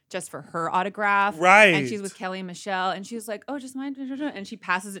Beyonce just for her autograph. Right. And she's with Kelly and Michelle, and she's like, oh, just mine. And she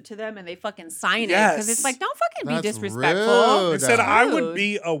passes it to them, and they fucking sign it. Because it's like, don't fucking be disrespectful. Rude. It said, I would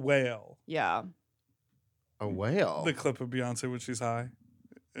be a whale. Yeah. A whale? The clip of Beyonce when she's high.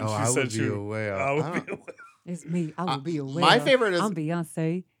 And I would be a whale. I would be a whale. It's me. I would be a whale. My favorite is... I'm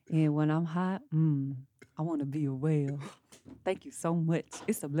Beyonce, and when I'm hot, I want to be a whale. Thank you so much.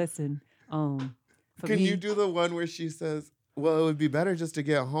 It's a blessing. Can you do the one where she says, well, it would be better just to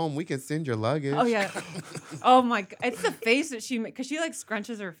get home. We can send your luggage. Oh, yeah. Oh, my God. It's the face that she makes, because she, like,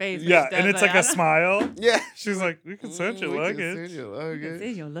 scrunches her face. Yeah, and it's like a smile. Yeah. She's like, we can send your luggage. We can send your luggage. You can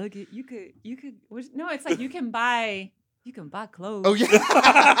send your luggage. You could, no, it's like you can buy clothes. Oh, yeah.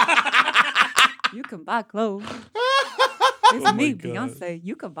 You can buy clothes. It's me, Beyonce.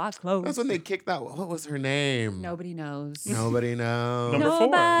 You can buy clothes. That's when they kicked that. What was her name? Nobody knows. Nobody knows.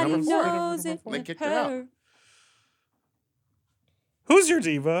 Nobody knows it. They kicked her out. Who's your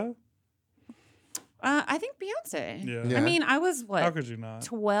diva? I think Beyonce. Yeah. I mean, I was, what? How could you not?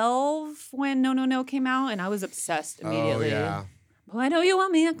 12 when No No No came out, and I was obsessed immediately. Oh, yeah. Boy, I know you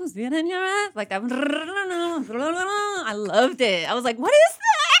want me. I can see it in your eyes. Like that. I loved it. I was like, what is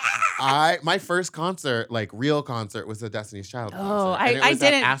that? My first concert, like real concert, was a Destiny's Child concert. I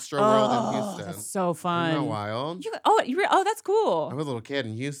did it. Astro World in Houston. That's so fun. Isn't that wild? That's cool. I was a little kid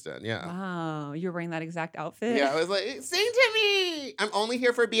in Houston. Yeah. Wow, you were wearing that exact outfit. Yeah, I was like, sing to me. I'm only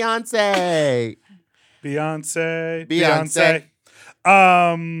here for Beyonce. Beyonce.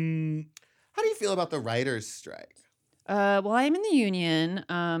 How do you feel about the writers' strike? Well, I'm in the union,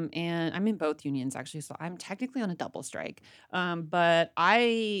 and I'm in both unions actually, so I'm technically on a double strike. But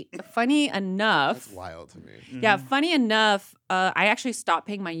funny enough, that's wild to me. Yeah, funny enough, I actually stopped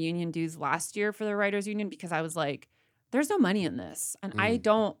paying my union dues last year for the writers' union because I was like, "There's no money in this," and I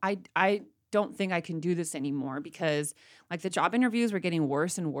don't think I can do this anymore because like the job interviews were getting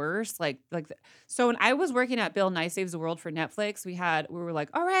worse and worse. So when I was working at Bill Nye Saves the World for Netflix, we were like,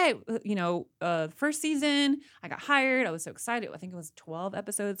 all right, first season, I got hired. I was so excited. I think it was 12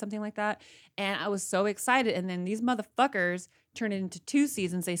 episodes, something like that. And I was so excited. And then these motherfuckers turned it into 2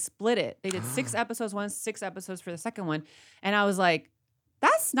 seasons. They split it. They did 6 episodes, 6 episodes for the second one. And I was like,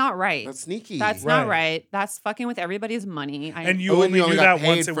 that's not right. That's sneaky. That's not right. That's fucking with everybody's money. And you only do that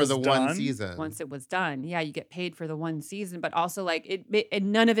once it was done. One season. Once it was done. Yeah, you get paid for the one season. But also, like, it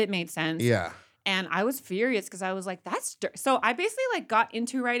none of it made sense. Yeah. And I was furious because I was like, that's... So I basically, like, got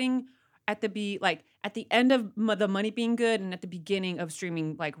into writing at the end of the money being good and at the beginning of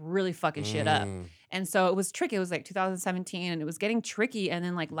streaming, like, really fucking shit up. And so it was tricky. It was, like, 2017, and it was getting tricky. And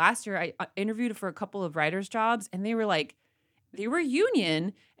then, like, last year, I interviewed for a couple of writers' jobs, and they were, like... They were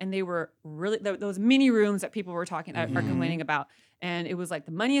union, and they were really those mini rooms that people were talking are complaining about. And it was like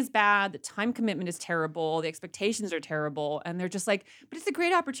the money is bad, the time commitment is terrible, the expectations are terrible, and they're just like, but it's a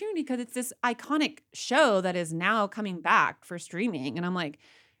great opportunity because it's this iconic show that is now coming back for streaming. And I'm like,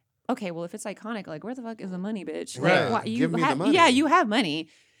 okay, well if it's iconic, like where the fuck is the money, bitch? Right. Like, Give me the money. Yeah, you have money.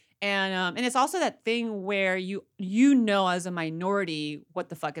 And it's also that thing where you know as a minority what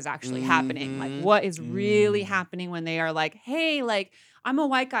the fuck is actually happening. Like what is really happening when they are like, hey, like I'm a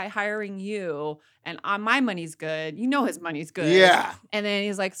white guy hiring you and my money's good. You know his money's good. Yeah. And then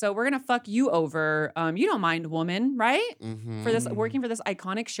he's like, so we're going to fuck you over. You don't mind, woman, right? For this working for this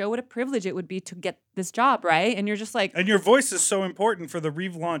iconic show, what a privilege it would be to get this job, right? And you're just like... And your voice is so important for the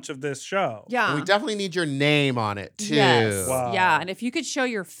relaunch of this show. Yeah. And we definitely need your name on it, too. Yes. Wow. Yeah. And if you could show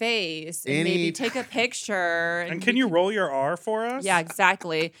your face and maybe take a picture. And can you roll your R for us? Yeah,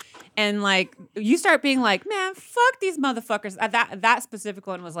 exactly. And like you start being like, man, fuck these motherfuckers. That specific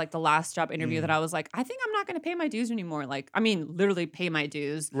one was like the last job interview that I was like, I think I'm not going to pay my dues anymore. Like, I mean, literally pay my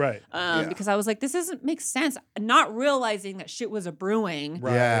dues. Right. Because I was like, this doesn't make sense. Not realizing that shit was a brewing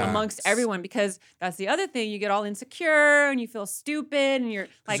amongst everyone, because that's the other thing. You get all insecure and you feel stupid and you're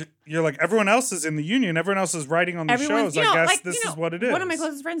like everyone else is in the union. Everyone else is writing on the shows. I guess this is what it is. One of my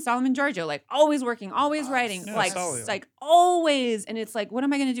closest friends, Solomon Giorgio, like always working, always writing, yeah, like always. And it's like, what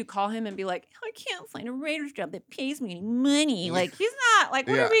am I going to do? Call him and be like, I can't find a writer's job that pays me any money. Like he's not like,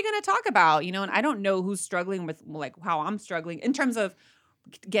 what are we going to talk about? You know, and I don't know who's struggling with like how I'm struggling in terms of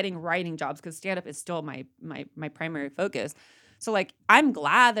getting writing jobs, because stand-up is still my primary focus. So like, I'm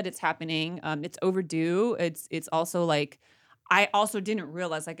glad that it's happening. It's overdue. It's also like, I also didn't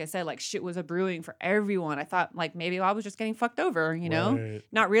realize, like I said, like shit was a brewing for everyone. I thought like maybe I was just getting fucked over, you know,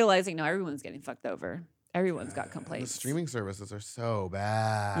 not realizing no, everyone's getting fucked over. Everyone's got complaints. The streaming services are so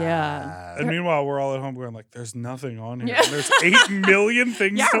bad. Yeah. And meanwhile, we're all at home going like, there's nothing on here. Yeah. There's 8 million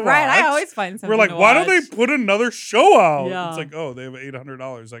things to watch. Right. I always find something. We're like, to why watch. don't they put another show out? Yeah. It's like, oh, they have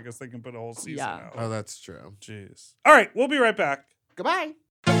 $800. I guess they can put a whole season out. Oh, that's true. Jeez. All right, we'll be right back. Goodbye.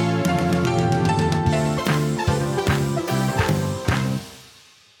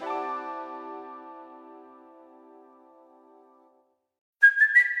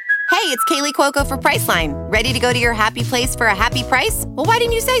 Hey, it's Kaylee Cuoco for Priceline. Ready to go to your happy place for a happy price? Well, why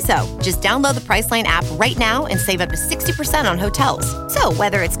didn't you say so? Just download the Priceline app right now and save up to 60% on hotels. So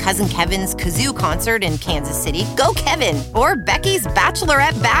whether it's Cousin Kevin's Kazoo Concert in Kansas City, go Kevin, or Becky's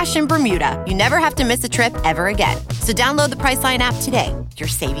Bachelorette Bash in Bermuda, you never have to miss a trip ever again. So download the Priceline app today. Your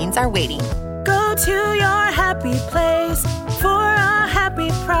savings are waiting. Go to your happy place for a happy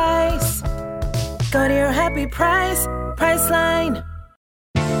price. Go to your happy price, Priceline.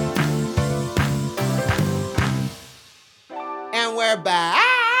 And we're back.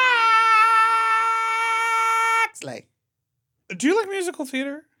 Slay. Do you like musical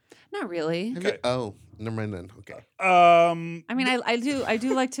theater? Not really. Okay. Oh, never mind then. Okay. I mean, I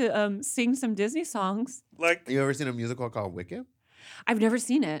do like to sing some Disney songs. Like, You ever seen a musical called Wicked? I've never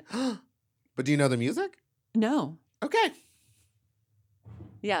seen it. But do you know the music? No. Okay.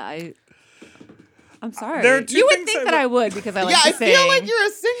 Yeah, I'm sorry. There are two you would things think that I would, because I like to I sing. feel like you're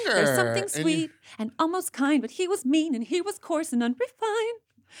a singer. There's something sweet and almost kind, but he was mean and he was coarse and unrefined.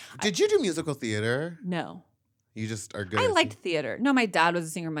 Did you do musical theater? No. You just are good. I at liked theater. No, my dad was a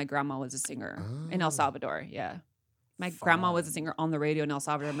singer. My grandma was a singer in El Salvador. Yeah. My grandma was a singer on the radio in El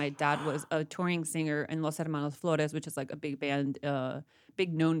Salvador. My dad was a touring singer in Los Hermanos Flores, which is like a big band,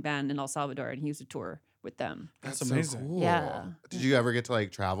 big known band in El Salvador. And he used to tour with them. That's amazing. So cool. Yeah. Did you ever get to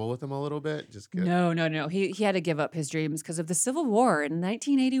like travel with him a little bit? Just get... No. He had to give up his dreams because of the Civil War in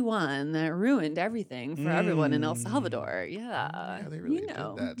 1981 that ruined everything for everyone in El Salvador. Yeah. They really did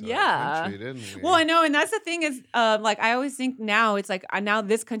that to our country, didn't we? Well, I know, and that's the thing is, like I always think now it's like now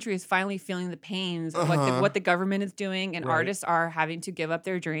this country is finally feeling the pains of what the government is doing, and artists are having to give up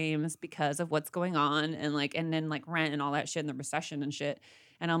their dreams because of what's going on, and then rent and all that shit, and the recession and shit.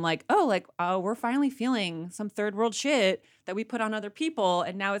 And I'm like, we're finally feeling some third world shit that we put on other people,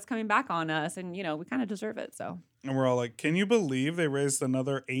 and now it's coming back on us, and we kind of deserve it. So. And we're all like, can you believe they raised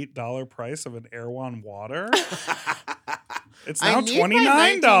another $8 price of an Erewhon water? It's now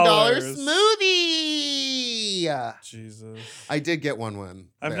 $29 smoothie. Jesus. I did get one.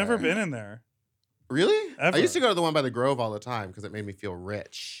 I've never been in there. Really? Ever. I used to go to the one by the Grove all the time because it made me feel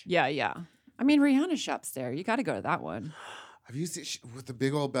rich. Yeah. I mean, Rihanna shops there. You got to go to that one. Have you seen with the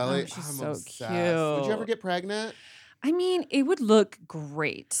big old belly? She's I'm so obsessed. cute. Would you ever get pregnant? I mean, it would look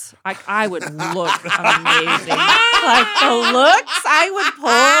great. I would look amazing. Like the looks I would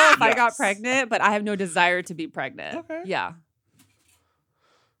pull if I got pregnant, but I have no desire to be pregnant. Okay. Yeah.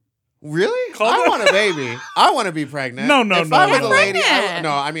 Really? I want a baby. I want to be pregnant. No. If I was a lady, pregnant.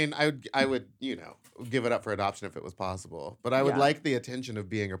 I would, give it up for adoption if it was possible. But I would like the attention of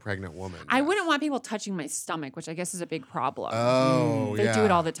being a pregnant woman. I wouldn't want people touching my stomach, which I guess is a big problem. Oh, They do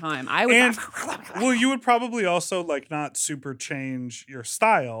it all the time. I would. And, well, you would probably also not super change your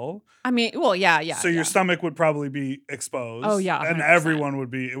style. I mean, well, yeah. So your stomach would probably be exposed. Oh, yeah, 100%. And everyone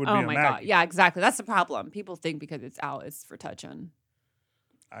would be. It would be a my maggot. God. Yeah, exactly. That's the problem. People think because it's out, it's for touching.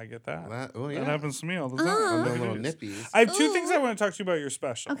 I get that. That happens to me all the time. On the little nippies. I have two things I want to talk to you about your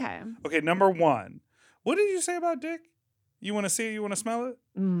special. Okay, number one. What did you say about dick? You want to see it? You want to smell it?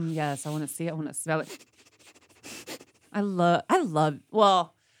 Yes, I want to see it. I want to smell it. I love.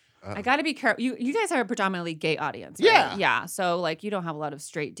 Well, I got to be careful. You guys are a predominantly gay audience, right? Yeah. So you don't have a lot of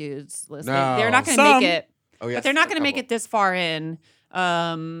straight dudes listening. No. They're not going to make it. Oh yes, but they're not going to make it this far in.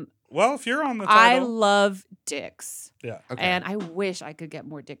 Well, if you're on the title. I love dicks. Yeah. Okay. And I wish I could get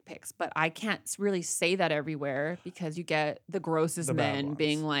more dick pics, but I can't really say that everywhere because you get the grossest The bad men ones.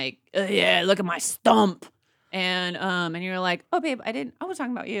 being like, yeah, look at my stump. And you're like, oh babe, I was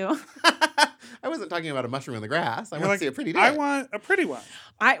talking about you. I wasn't talking about a mushroom in the grass. I You're want to see a pretty dick. I want a pretty one.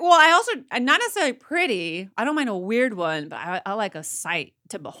 I also not necessarily pretty. I don't mind a weird one, but I like a sight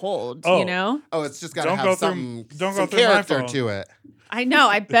to behold, Oh. you know? Oh, it's just got to Don't have go through- some don't go through my character phone. to it. I know,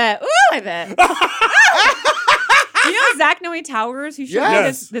 I bet. Ooh, I bet. You know Zach Noe Towers? He showed me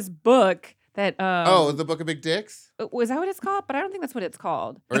Yes. this book that The Book of Big Dicks? was that what it's called? But I don't think that's what it's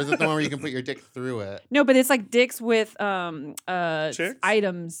called. Or is it the one where you can put your dick through it? No, but it's like dicks with Chicks?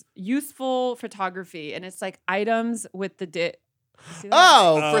 items, useful photography, and it's like items with the dick.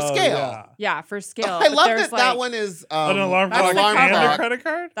 Oh, for scale. Yeah. Yeah, for scale. I But love there's, that one is An alarm That's clock the and a cover. credit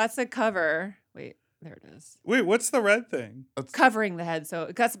card? That's the cover. Wait, there it is. Wait, what's the red thing? Covering the head.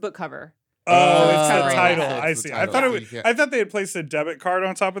 So that's the book cover. Oh, it's the covering title. the head. I It's the see. I title. thought Yeah. I thought they had placed a debit card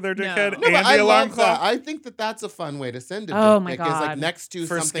on top of their dickhead No. No, and but the I alarm love clock. that. I think that's a fun way to send a Oh dick my pic, is God. next to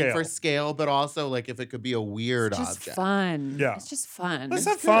For something scale. for scale, but also if it could be a weird It's just object. fun. Yeah. It's just fun. Let's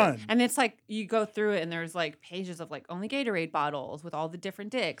have fun. And it's like you go through it and there's pages of only Gatorade bottles with all the different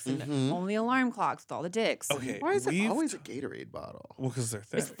dicks and Mhm. only alarm clocks with all the dicks. Okay. Why is it we've- always a Gatorade bottle? Well, because they're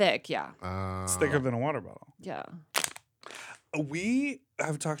thick. It's thick, yeah. It's thicker than a water bottle. Yeah. We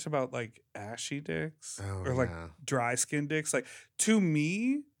have talked about ashy dicks Oh, or yeah. dry skin dicks. To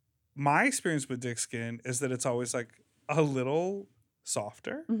me, my experience with dick skin is that it's always a little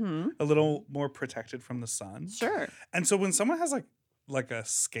softer, Mm-hmm. a little more protected from the sun. Sure. And so when someone has like a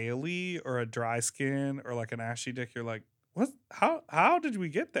scaly or a dry skin or an ashy dick, you're like, what? How did we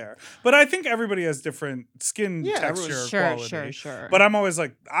get there? But I think everybody has different skin texture quality. Sure. But I'm always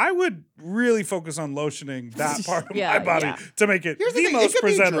I would really focus on lotioning that part of Yeah, my body yeah. to make it Here's the the thing, most it could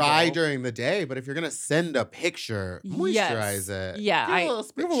be presentable. dry during the day, but if you're gonna send a picture, moisturize it. Yeah, Give it a little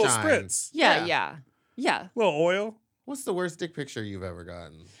spit Give a little shine. spritz. Yeah. A little oil. What's the worst dick picture you've ever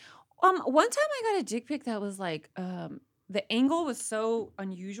gotten? One time I got a dick pic that was the angle was so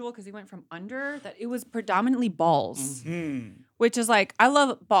unusual because he went from under that it was predominantly balls, which is I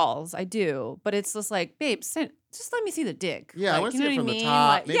love balls, I do, but it's just babe, just let me see the dick. Yeah, I want to see it from the mean?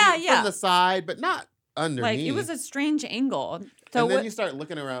 top, maybe yeah. from the side, but not underneath. It was a strange angle. So and then you start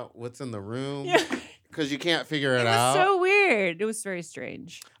looking around what's in the room. Yeah. because you can't figure it It out. was so weird. It was very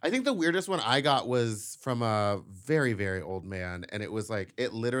strange. I think the weirdest one I got was from a very, very old man, and it was like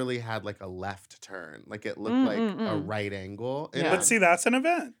it literally had like a left turn, like it looked like a right angle. But see, that's an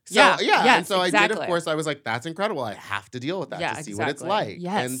event. So, Yeah. yeah. And so Exactly. I did, of course, I was like, that's incredible. I have to deal with that to see what it's like.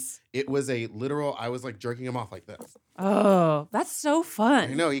 Yes. And it was a literal, I was like jerking him off like this. Oh, that's so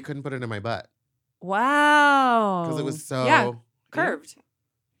fun. I know, he couldn't put it in my butt. Wow. Because it was so curved.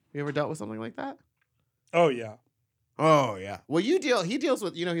 You ever dealt with something like that? Oh, yeah. Oh, yeah. Well, he deals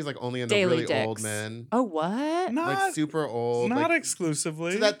with, he's like only into Daily really dicks. old men. Oh, what? Like super old. Not like,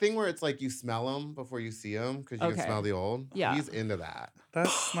 exclusively. So that thing where it's like you smell them before you see them because you can smell the old. Yeah. He's into that.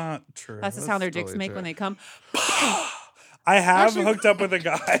 That's not true. That's the sound their dicks totally make true. when they come. I have hooked up with a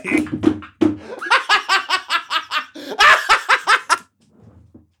guy.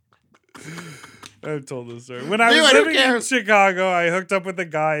 I've told this story. When I was living in Chicago, I hooked up with a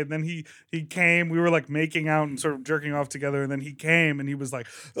guy, and then he came. We were like making out and sort of jerking off together, and then he came, and he was like,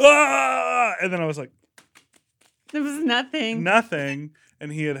 ah! And then I was like, There was nothing. nothing.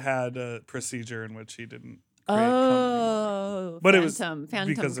 And he had a procedure in which he didn't create cum Oh, but phantom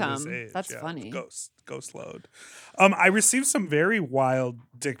because cum. of his age. That's yeah. funny. Ghost load. I received some very wild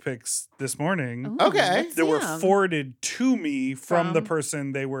dick pics this morning. Ooh, Okay. let's That see were 'em. forwarded to me from the From?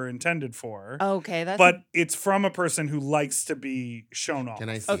 person they were intended for. Okay, that's But it's from a person who likes to be shown off. Can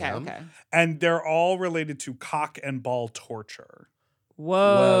I see okay. him? Okay. And they're all related to cock and ball torture.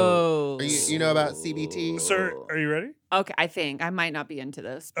 Whoa. Are you know about CBT? Sir, are you ready? Okay, I think I might not be into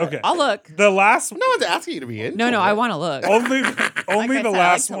this. But Okay. I'll look. The last No one's asking you to be in. No, I want to look. only I the said, I like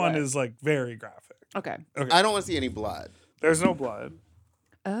last to one look. is like very graphic. Okay. I don't want to see any blood. There's no blood.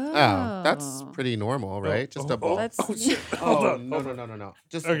 Oh, that's pretty normal, right? Just a ball. That's Hold Oh, on. no.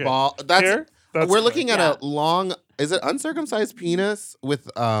 Just Okay. a ball. That's Here? That's we're fine. looking at Yeah. a long. Is it uncircumcised penis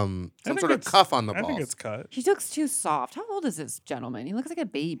with some think sort of it's- cuff on the I balls? think it's cut. He looks too soft. How old is this gentleman? He looks like a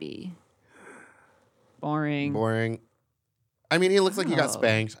baby. Boring. Boring. I mean, he looks like he got Oh.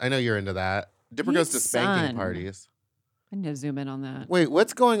 spanked. I know you're into that. Dipper goes to He's spanking son. parties. I need to zoom in on that. Wait,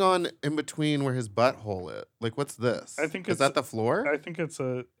 what's going on in between where his butthole is? Like, what's this? I think is it's- that the floor? I think it's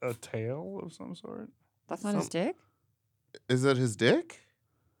a tail of some sort. That's not his dick? Is it his dick?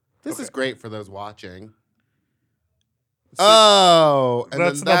 This Okay. is great for those watching. Oh, and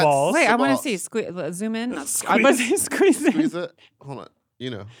That's then the balls. Wait, I want balls. to see. Zoom in. Squeeze. I was squeeze in. Squeeze it. Hold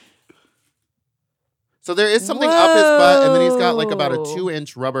on. So there is something up his butt, and then he's got like about a Whoa.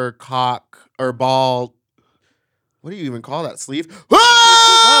 2-inch rubber cock or ball. What do you even call that? Sleeve? Whoa,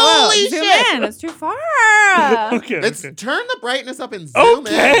 Holy zoom shit! in. It's too far. Okay. Let's okay. turn the brightness up and zoom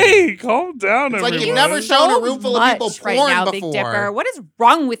in. Okay, calm down, It's like everyone. you've never shown a room full of people Much right porn now, before. Big Dipper. What is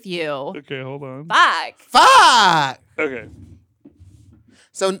wrong with you? Okay, hold on. Fuck. Fuck! Okay.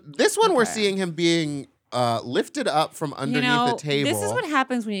 So this one we're Okay. seeing him being lifted up from underneath the table. This is what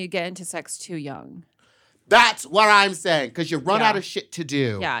happens when you get into sex too young. That's what I'm saying, because you run Yeah. out of shit to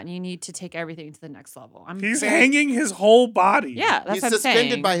do. Yeah, and you need to take everything to the next level. He's hanging his whole body. Yeah, that's He's what I'm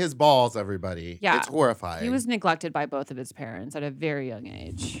suspended saying. by his balls, everybody. Yeah. It's horrifying. He was neglected by both of his parents at a very young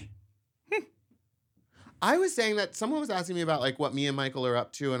age. I was saying that someone was asking me about like what me and Michael are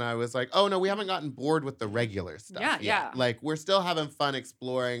up to, and I was like, oh no, we haven't gotten bored with the regular stuff. Yeah, yet. yeah. Like we're still having fun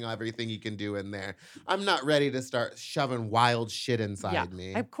exploring everything you can do in there. I'm not ready to start shoving wild shit inside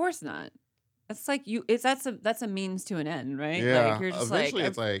me. Of course not. It's like that's a means to an end, right? Yeah. Like you're just Eventually, like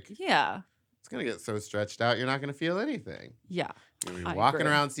it's like yeah. it's gonna get so stretched out, you're not gonna feel anything. Yeah. You're gonna I be walking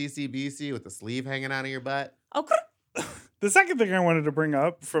agree. around CCBC with the sleeve hanging out of your butt. Oh, The second thing I wanted to bring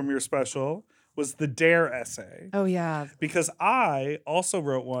up from your special was the Dare essay. oh yeah. Because I also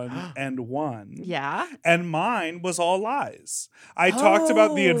wrote one and won. Yeah. And mine was all lies. I talked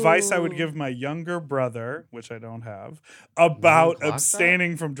about the advice I would Oh. give my younger brother, which I don't have, about clock that?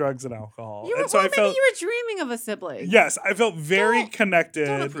 abstaining from drugs and alcohol. You were, and so well, I maybe felt you were dreaming of a sibling. yes, I felt very connected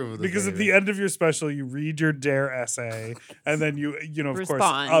approve of this because at the behavior. end of your special, you read your Dare essay and then you know, of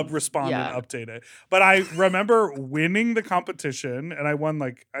Respond. course, respond Yeah. and update it. But I remember winning the competition and I won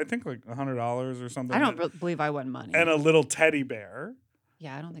like $100 or something. I don't believe I won money. and a little teddy bear.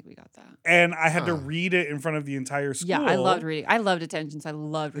 Yeah, I don't think we got that. And I had to Huh. read it in front of the entire school. Yeah, I loved reading. I loved attention, so I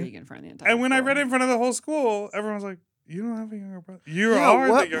loved reading in front of the entire And when I school. read it in front of the whole school, everyone was like, "You don't have a younger brother. You Yeah, are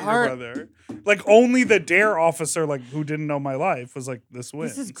what the younger part- brother." Like only the Dare officer, like who didn't know my life, was like, "This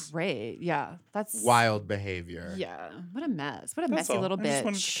wins." This is great. Yeah, that's Wild behavior. Yeah, what a mess. What a That's messy all. little I just bitch.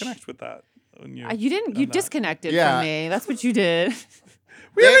 wanted to connect with that. When You didn't. You done that. disconnected Yeah. from me. That's what you did.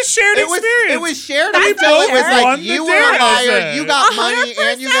 We have a shared experience. It was shared That's until it was fair. like, you were hired, you got money, 100%.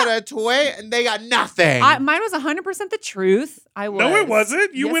 and you got a toy, and they got nothing. Mine was 100% the truth. I was. No, it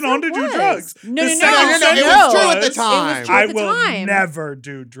wasn't. You Yes, went on it to do was. drugs. No. It was true at the time. It was true I at the will time. never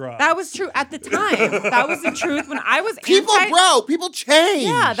do drugs. That was true at the time. That was the truth when I was People grow. People change.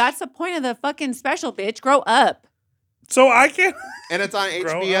 Yeah, that's the point of the fucking special, bitch. Grow up. So I can't. And it's on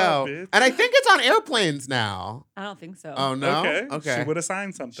Grow HBO. up, bitch. And I think it's on airplanes now. I don't think so. Oh, no? Okay. She would have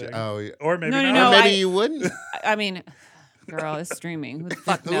signed something. Oh, yeah. Or maybe No, not. no, Or maybe I- you wouldn't. I mean, girl, it's streaming. Who the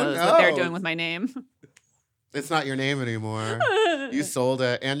fuck Who knows what they're knows? doing with my name? It's not your name anymore. You sold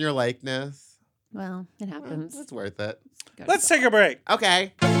it and your likeness. Well, it happens. It's worth it. Let's take a break.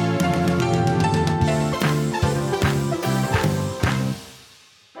 Okay.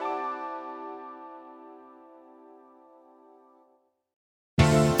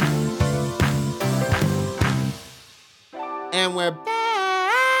 And we're back.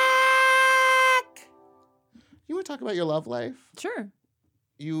 You want to talk about your love life? Sure.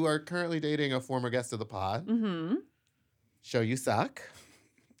 You are currently dating a former guest of the pod. Mm-hmm. Show You Suck.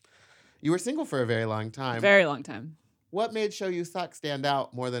 You were single for a very long time. Very long time. What made Show You Suck stand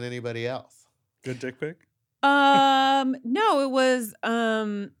out more than anybody else? Good dick pic? No, it was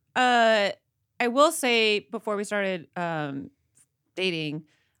I will say before we started dating,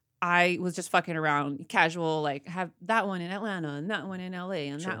 I was just fucking around, casual, like have that one in Atlanta and that one in LA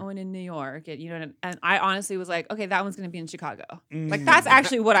and that one in New York. And, you know, and I honestly was like, okay, that one's going to be in Chicago. Like, that's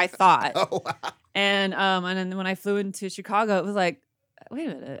actually what I thought. Oh, wow. And then when I flew into Chicago, it was like, wait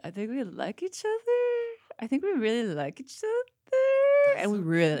a minute, I think we like each other. I think we really like each other. And we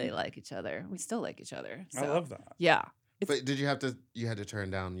really like each other. We still like each other. I So, love that. yeah. But did you had to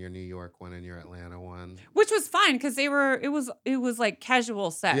turn down your New York one and your Atlanta one? Which was fine because it was like casual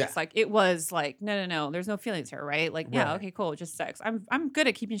sex. Yeah. Like it was like, no, there's no feelings here, right? Like, yeah, Right. okay, cool, just sex. I'm good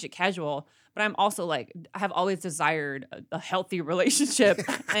at keeping shit casual, but I'm also like, I have always desired a healthy relationship,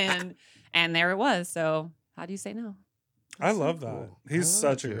 and there it was. So how do you say no? I love that. Cool. He's I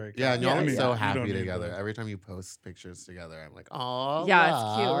love such a you. great guy. Yeah, and y'all Yeah, are yeah. so You happy don't need together. that. Every time you post pictures together, I'm like, oh, Yeah,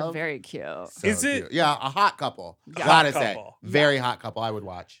 it's cute. We're very cute. So Is it- cute. Yeah, a hot couple. Yeah. Gotta Hot say, couple. very hot couple. I would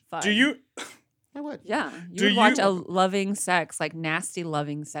watch. Fun. Do you? I would. Yeah, you Do would watch you- a loving sex, like nasty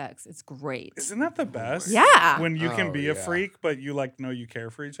loving sex. It's great. Isn't that the best? Yeah. When you can Oh, be a yeah. freak, but you like know you care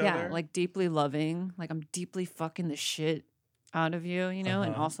for each Yeah, other. like deeply loving. Like I'm deeply fucking the shit out of you, you know,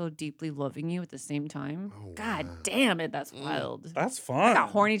 and also deeply loving you at the same time. Oh, God wow. damn it, that's wild. That's I fun. got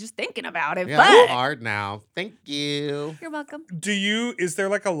horny just thinking about it. Yeah, but it's hard now. Thank you. you're welcome. Do you? Is there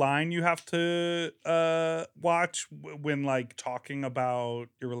like a line you have to watch when like talking about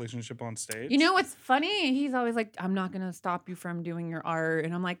your relationship on stage? You know what's funny? He's always like, I'm not gonna stop you from doing your art.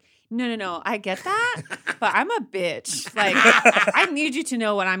 And I'm like, no, I get that, but I'm a bitch. Like, I need you to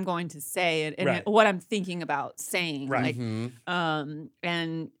know what I'm going to say and Right. what I'm thinking about saying. Right. Like,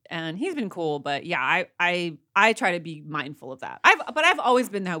 Mhm. and he's been cool, but yeah, I try to be mindful of that. I've always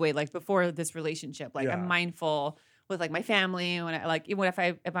been that way. Like before this relationship, like Yeah. I'm mindful with like my family. When I like, even if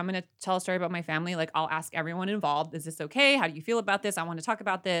I'm gonna tell a story about my family, like I'll ask everyone involved, is this okay? How do you feel about this? I want to talk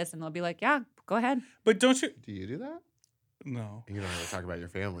about this, and they'll be like, yeah, go ahead. But don't you? Do you do that? No. You don't have to talk about your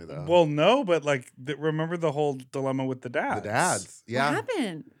family though. Well, no, but like, remember the whole dilemma with the dads? the dads. Yeah. What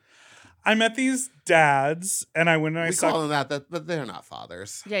happened? I met these dads, and I went and I We saw. call them that, but they're not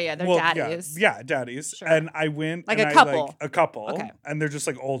fathers. Yeah, they're Well, daddies. Yeah, daddies. Sure. And I went Like and a I, couple. a couple. Okay. And they're just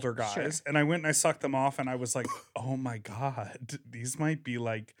like older guys. Sure. And I went and I sucked them off and I was like, oh my God, these might be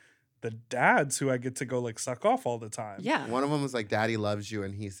like the dads who I get to go like suck off all the time. Yeah. One of them was like, "Daddy loves you,"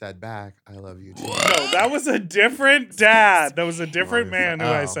 and he said back, "I love you too." No, that was a different dad. That was a different man who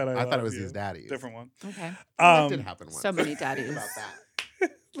I Oh, said I thought love it was you. his daddy. Different one. Okay. That did happen once. So many daddies. About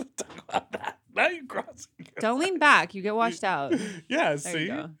that. Let's talk about that. Now you're crossing. Don't lean back. You get washed out. Yeah, There see?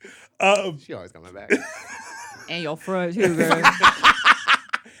 you She always got my back. And your front too, girl.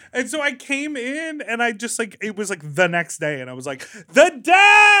 And so I came in and I just like, it was like the next day and I was like, the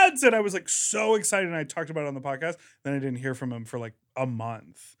dads! And I was like so excited and I talked about it on the podcast. Then I didn't hear from him for like a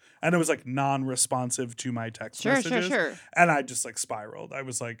month. And it was like non-responsive to my text messages. Sure. And I just like spiraled. I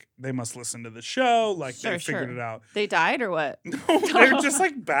was like, they must listen to the show. Like they Sure. figured it out. They died or what? No, they're just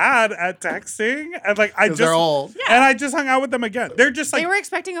like bad at texting. And like I 'Cause just they're old. and I just hung out with them again. They're just like They were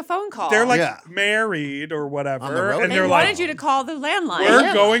expecting a phone call. they're like Yeah. married or whatever. On the road. And They they're wanted like you to call the landline. we're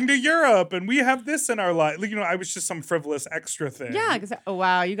Yeah. going to Europe and we have this in our life. Like, you know, I was just some frivolous extra thing. Yeah, because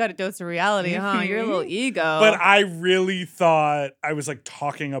wow, you got a dose of reality, huh? You're a little ego. But I really thought I was like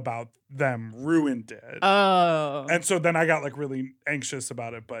talking about them ruined it. Oh. And so then I got like really anxious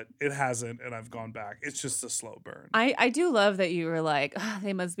about it, but it hasn't, and I've gone back. It's just a slow burn. I do love that you were like,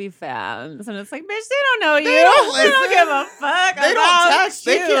 they must be fans. And it's like, bitch, they don't know you. don't They don't give a fuck. They don't text.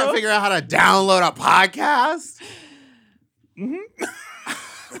 They can't figure out how to download a podcast. Mm-hmm.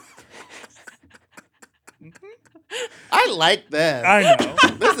 I like this. I know.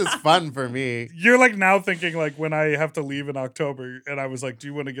 This is fun for me. You're like now thinking like when I have to leave in October, and I was like, do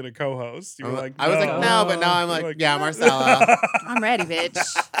you want to get a co-host? You were like, no. I was like, no, but now I'm like, yeah, Marcella. I'm ready, bitch.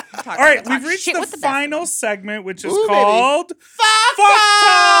 All right, we've reached the final segment, which is Ooh, called Fuck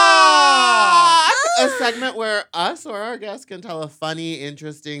Talk! A segment where us or our guests can tell a funny,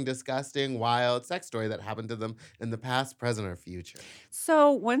 interesting, disgusting, wild sex story that happened to them in the past, present, or future.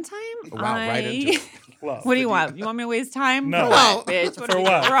 So one time, right into it. What do you want? You want me to waste time? No. For what, bitch? For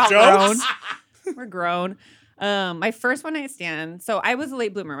what? We're all Jokes? grown. We're grown. My first one night stand. So I was a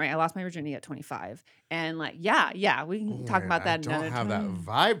late bloomer, right? I lost my virginity at 25, and like, yeah, we can talk about that. I don't have that time.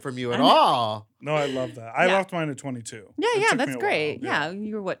 vibe from you at all. No, I love that. I lost mine at 22. Yeah, that's great. Yeah,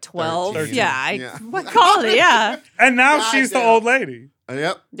 you were what, 12? 13. Yeah, what quality? Yeah. And now God she's damn. the old lady.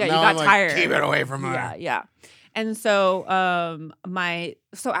 Yep. Yeah, Now you got I'm like, tired. Keep it away from her. Yeah. And so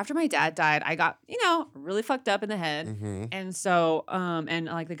after my dad died, I got, really fucked up in the head. Mm-hmm. And so and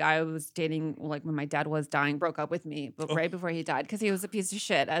like the guy I was dating, like when my dad was dying, broke up with me, but right before he died, because he was a piece of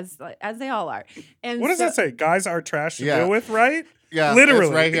shit, as they all are. And What does that say? Guys are trash to Yeah. deal with, right? Yeah, Literally.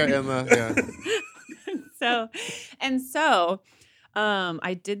 it's right here in the So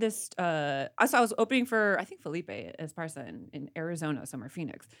I did this. So I was opening for, I think, Felipe Esparza in Arizona, somewhere,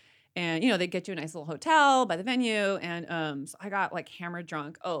 Phoenix. And, they get you a nice little hotel by the venue. And so I got like hammered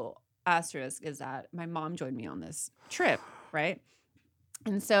drunk. Oh, asterisk is that my mom joined me on this trip, right?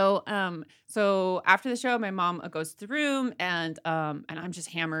 And so after the show, my mom goes to the room and I'm just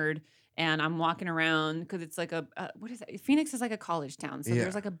hammered. And I'm walking around because it's like what is that? Phoenix is like a college town. So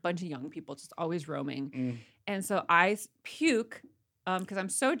there's like a bunch of young people just always roaming. Mm. And so I puke because I'm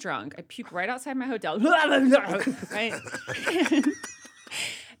so drunk. I puke right outside my hotel. Right?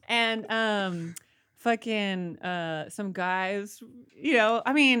 And fucking some guys,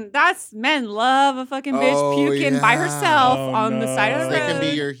 that's men love a fucking bitch puking by herself on the side of the road. They can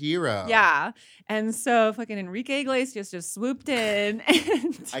be your hero. Yeah. And so fucking Enrique Iglesias just swooped in.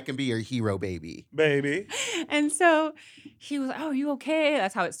 And I can be your hero, baby. And so he was like, oh, are you okay?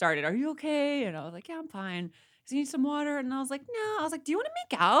 That's how it started. Are you okay? And I was like, yeah, I'm fine. Does he need some water? And I was like, no. I was like, do you want to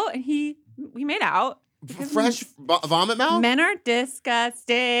make out? And we made out. Fresh vomit mouth? Men are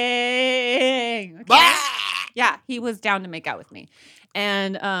disgusting. Okay? Yeah, he was down to make out with me.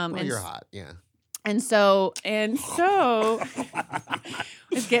 And you're hot, yeah. And so it's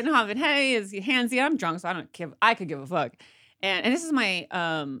getting hot and heavy, it's handsy. I'm drunk, so I could give a fuck. And this is my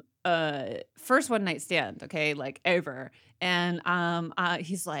first one night stand, okay, like ever. And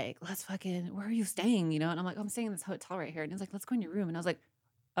he's like, let's fucking, where are you staying? And I'm like, I'm staying in this hotel right here. And he's like, let's go in your room. And I was like,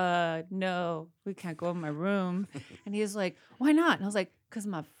 no, we can't go in my room. And he was like, why not? And I was like, because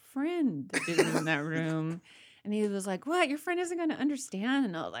my friend is in that room. And he was like, what? Your friend isn't going to understand?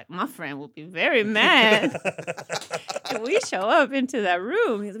 And I was like, my friend will be very mad if we show up into that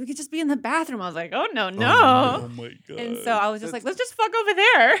room. He's like, we could just be in the bathroom. I was like, oh, no. Oh, my God. And so I was just like, let's just fuck over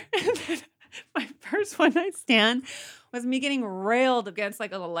there. And then my first one night stand was me getting railed against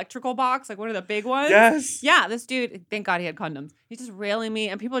like an electrical box, like one of the big ones. Yes. Yeah, this dude, thank God he had condoms. He's just railing me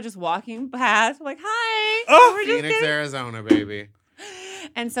and people are just walking past. I'm like, hi. Oh, we're just Phoenix, Arizona, baby.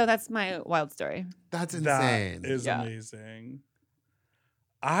 And so that's my wild story. That's insane. That is Yeah. amazing.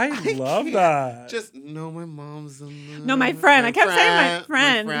 I love that. Just my mom's in the... No, my friend. I kept saying my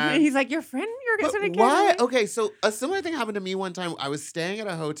friend. And he's like, your friend? You're going to get Why? Okay, so a similar thing happened to me one time. I was staying at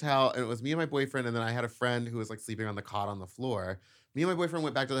a hotel, and it was me and my boyfriend, and then I had a friend who was like sleeping on the cot on the floor. Me and my boyfriend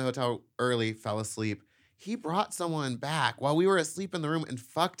went back to the hotel early, fell asleep. He brought someone back while we were asleep in the room and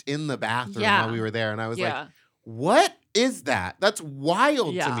fucked in the bathroom while we were there. And I was like, what is that? That's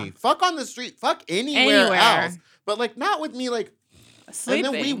wild to me. Fuck on the street. Fuck anywhere else. But like not with me like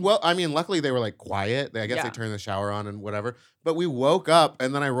sleeping. And then luckily they were like quiet. I guess they turned the shower on and whatever. But we woke up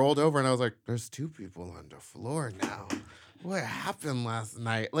and then I rolled over and I was like, there's two people on the floor now. What happened last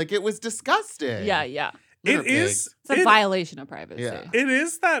night? Like it was disgusting. Yeah. It's a violation of privacy. Yeah. It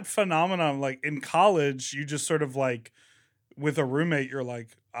is that phenomenon. Like in college, you just sort of like with a roommate, you're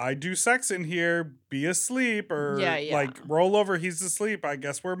like, I do sex in here, be asleep, or like roll over, he's asleep, I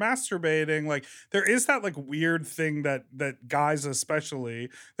guess we're masturbating. Like there is that like weird thing that guys especially,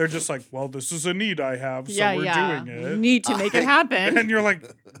 they're just like, well, this is a need I have, so we're doing it. We need to make it happen. And you're like,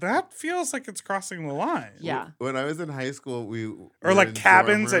 that feels like it's crossing the line. Yeah. When I was in high school, or like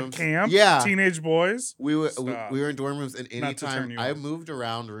cabins at camp, teenage boys. We were in dorm rooms, and anytime I moved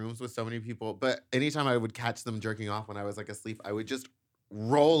around rooms with so many people, but anytime I would catch them jerking off when I was like asleep, I would just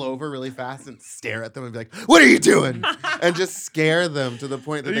roll over really fast and stare at them and be like, "What are you doing?" and just scare them to the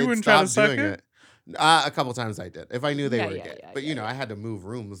point that they'd stop doing it. A couple times I did, if I knew they were gay. But you know, I had to move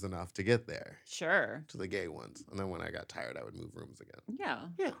rooms enough to get there. Sure. To the gay ones, and then when I got tired, I would move rooms again.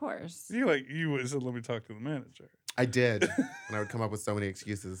 Yeah, of course. You said, "Let me talk to the manager." I did, and I would come up with so many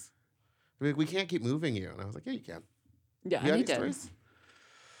excuses. Like, we can't keep moving you, and I was like, "Yeah, you can." Yeah, you he did.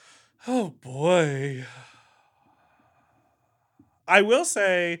 Oh boy. I will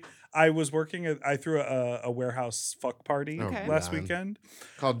say I was working I threw a warehouse fuck party last weekend.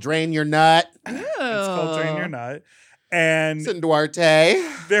 Called Drain Your Nut. Ew. It's called Drain Your Nut. And it's in Duarte.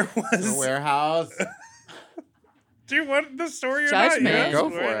 There was a warehouse. Do you want the story or Judgment. not? Yeah, go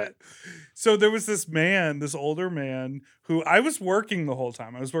for it. So there was this older man, who I was working the whole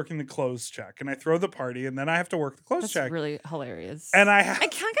time. I was working the clothes check, and I throw the party, and then I have to work the clothes check. That's really hilarious. And I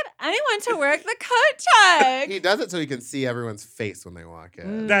can't get anyone to work the coat check. He does it so he can see everyone's face when they walk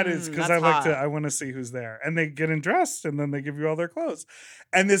in. That is because I want to see who's there. And they get dressed, and then they give you all their clothes.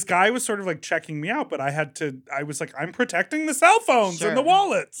 And this guy was sort of like checking me out, but I was like, I'm protecting the cell phones and the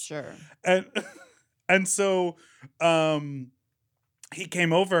wallets. Sure. And so he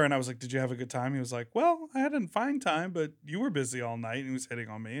came over, and I was like, did you have a good time? He was like, well, I had a fine time, but you were busy all night. And he was hitting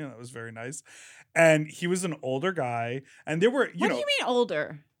on me, and that was very nice. And he was an older guy, and there were, What do you mean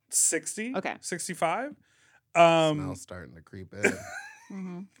older? 60? Okay. 65? Smell's starting to creep in.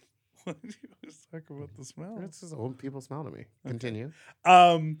 Mm-hmm. What did you always talk about the smell? It's just old people smell to me. Continue.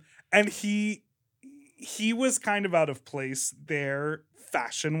 And he was kind of out of place there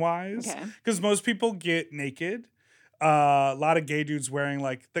fashion-wise. Okay. Because most people get naked. A lot of gay dudes wearing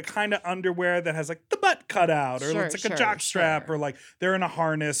like the kind of underwear that has like the butt cut out, or it's like a jock strap, or like they're in a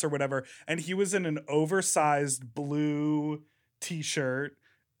harness or whatever. And he was in an oversized blue t-shirt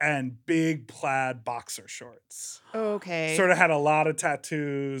and big plaid boxer shorts. Okay. Sort of had a lot of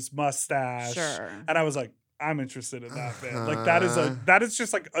tattoos, mustache. Sure. And I was like, I'm interested in that bit. Like that is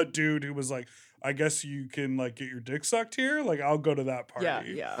just like a dude who was like, I guess you can like get your dick sucked here. Like I'll go to that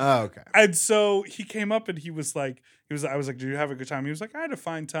party. Yeah. Oh, okay. And so he came up, and I was like, did you have a good time? He was like, I had a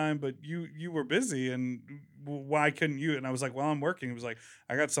fine time, but you were busy, and why couldn't you? And I was like, well, I'm working. He was like,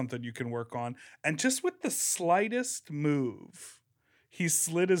 I got something you can work on. And just with the slightest move, he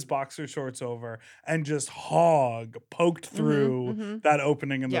slid his boxer shorts over and just poked through that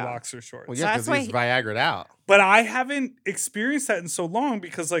opening in the boxer shorts. Well, yeah, because he's Viagra'd out. But I haven't experienced that in so long,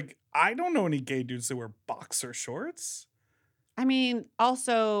 because like I don't know any gay dudes that wear boxer shorts. I mean,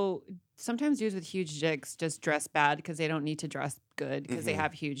 also sometimes dudes with huge dicks just dress bad because they don't need to dress good because they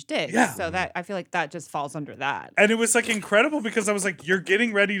have huge dicks. Yeah. So that I feel like that just falls under that. And it was like incredible, because I was like, you're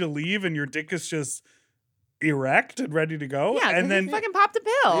getting ready to leave, and your dick is just erect and ready to go. Yeah, and then he fucking popped a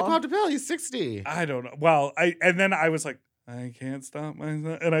pill. He popped a pill. He's 60. I don't know. Well, then I was like, I can't stop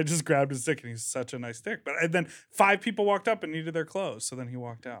myself, and I just grabbed his dick, and he's such a nice dick. But and then 5 people walked up and needed their clothes, so then he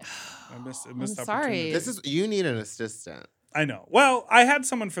walked out. I missed I'm opportunity. sorry. You need an assistant. I know. Well, I had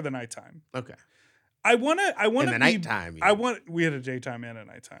someone for the nighttime. Okay. I want in the nighttime. We had a daytime and a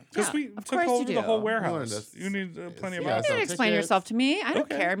nighttime, because we of took course over you the whole do. warehouse. You need plenty of You hours. didn't explain yourself to me. I don't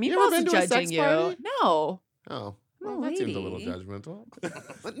Okay. care. You ever Meatball's been to a judging sex you. party? No. Oh. I'm a Well, that seems a little lady. judgmental.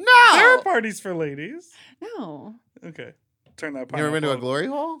 No. There are parties for ladies. No. Okay. Turn that You pineapple. ever been to a glory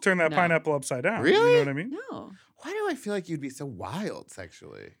hole? Turn that No. pineapple upside down. Really? You know what I mean? No. Why do I feel like you'd be so wild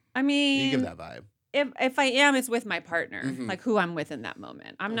sexually? I mean, You give that vibe. if I am, it's with my partner, Mhm. like who I'm with in that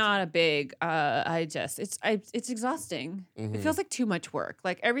moment. I'm not a big. It's exhausting. Mhm. It feels like too much work.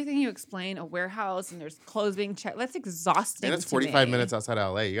 Like everything you explain, a warehouse and there's clothes being checked. That's exhausting. And it's to 45 me. minutes outside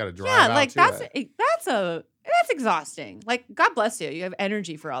LA. You got to drive Yeah, out like to that's it. that's exhausting. Like God bless you. You have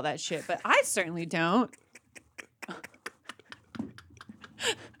energy for all that shit, but I certainly don't.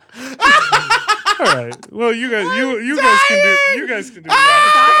 All right. Well, you guys can do that. Exhausting. Because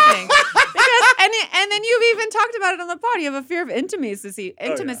and then you've even talked about it on the pod. You have a fear of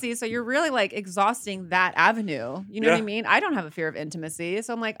intimacy, so you're really like exhausting that avenue. You know what I mean? I don't have a fear of intimacy,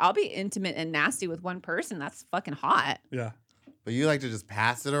 so I'm like, I'll be intimate and nasty with one person. That's fucking hot. Yeah. But you like to just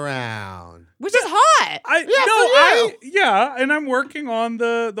pass it around. Which is hot. And I'm working on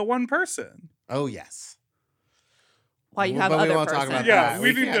the one person. Oh, yes. While you have but other we won't person. talk about Yeah, that.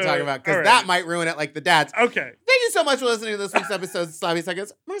 we We need can't to- talk about because all right. that might ruin it like the dads. Okay. Thank you so much for listening to this week's episode of Slobby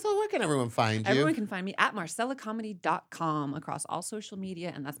Seconds. Marcella, where can everyone find you? Everyone can find me at marcellacomedy.com across all social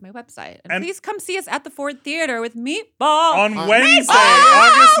media, and that's my website. And And- please come see us at the Ford Theater with Meatball. On On Wednesday,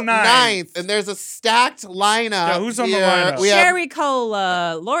 Meatball! August 9th. And there's a stacked lineup. Yeah, who's on the here. lineup? We have Sherry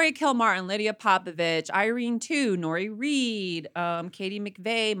Cola, Lori Kilmartin, Lydia Popovich, Irene Tu, Nori Reed, Katie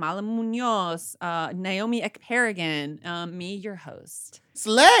McVeigh, Mala Munoz, Naomi Ekperigan, me, your host.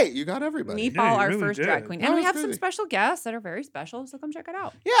 Slay. You got everybody. Meatball, Yeah, you our really first did. drag queen. That And we was have some crazy. special guests that are very special, so come check it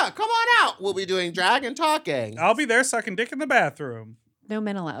out. Yeah, come on out. We'll be doing drag and talking. I'll be there sucking dick in the bathroom. No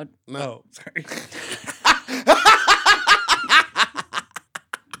men allowed. Oh, sorry.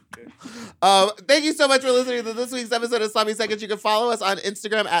 Thank you so much for listening to this week's episode of Slobby Seconds. You can follow us on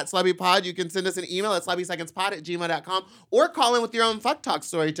Instagram at SlobbyPod. You can send us an email at slobbysecondspod@gmail.com or call in with your own fuck talk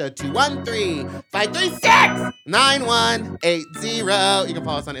story to 213-536-9180. You can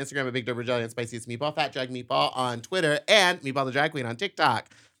follow us on Instagram at Big Doper Jelly and Spiciest Meatball, Fat Drag Meatball on Twitter, and Meatball the Drag Queen on TikTok.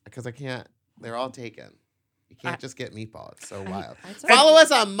 Because I can't, they're all taken. You can't just get Meatball. It's so wild. Follow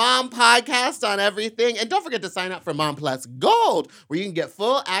us on Mom Podcast on everything. And don't forget to sign up for Mom Plus Gold, where you can get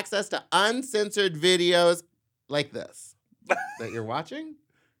full access to uncensored videos like this that you're watching.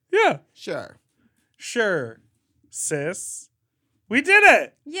 Yeah. Sure. Sure, sis. We did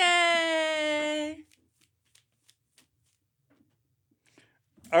it. Yay!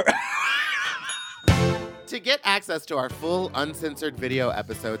 All right. To get access to our full uncensored video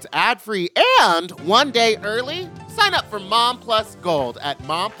episodes ad-free and one day early, sign up for Mom Plus Gold at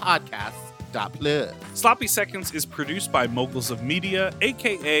mompodcasts.plus. Sloppy Seconds is produced by Moguls of Media,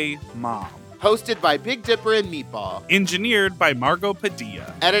 a.k.a. Mom. Hosted by Big Dipper and Meatball. Engineered by Margot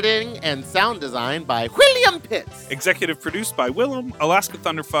Padilla. Editing and sound design by William Pitts. Executive produced by Willem, Alaska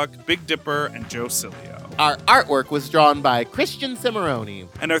Thunderfuck, Big Dipper, and Joe Cilio. Our artwork was drawn by Christian Cimarroni.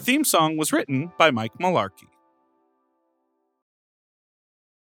 And our theme song was written by Mike Malarkey.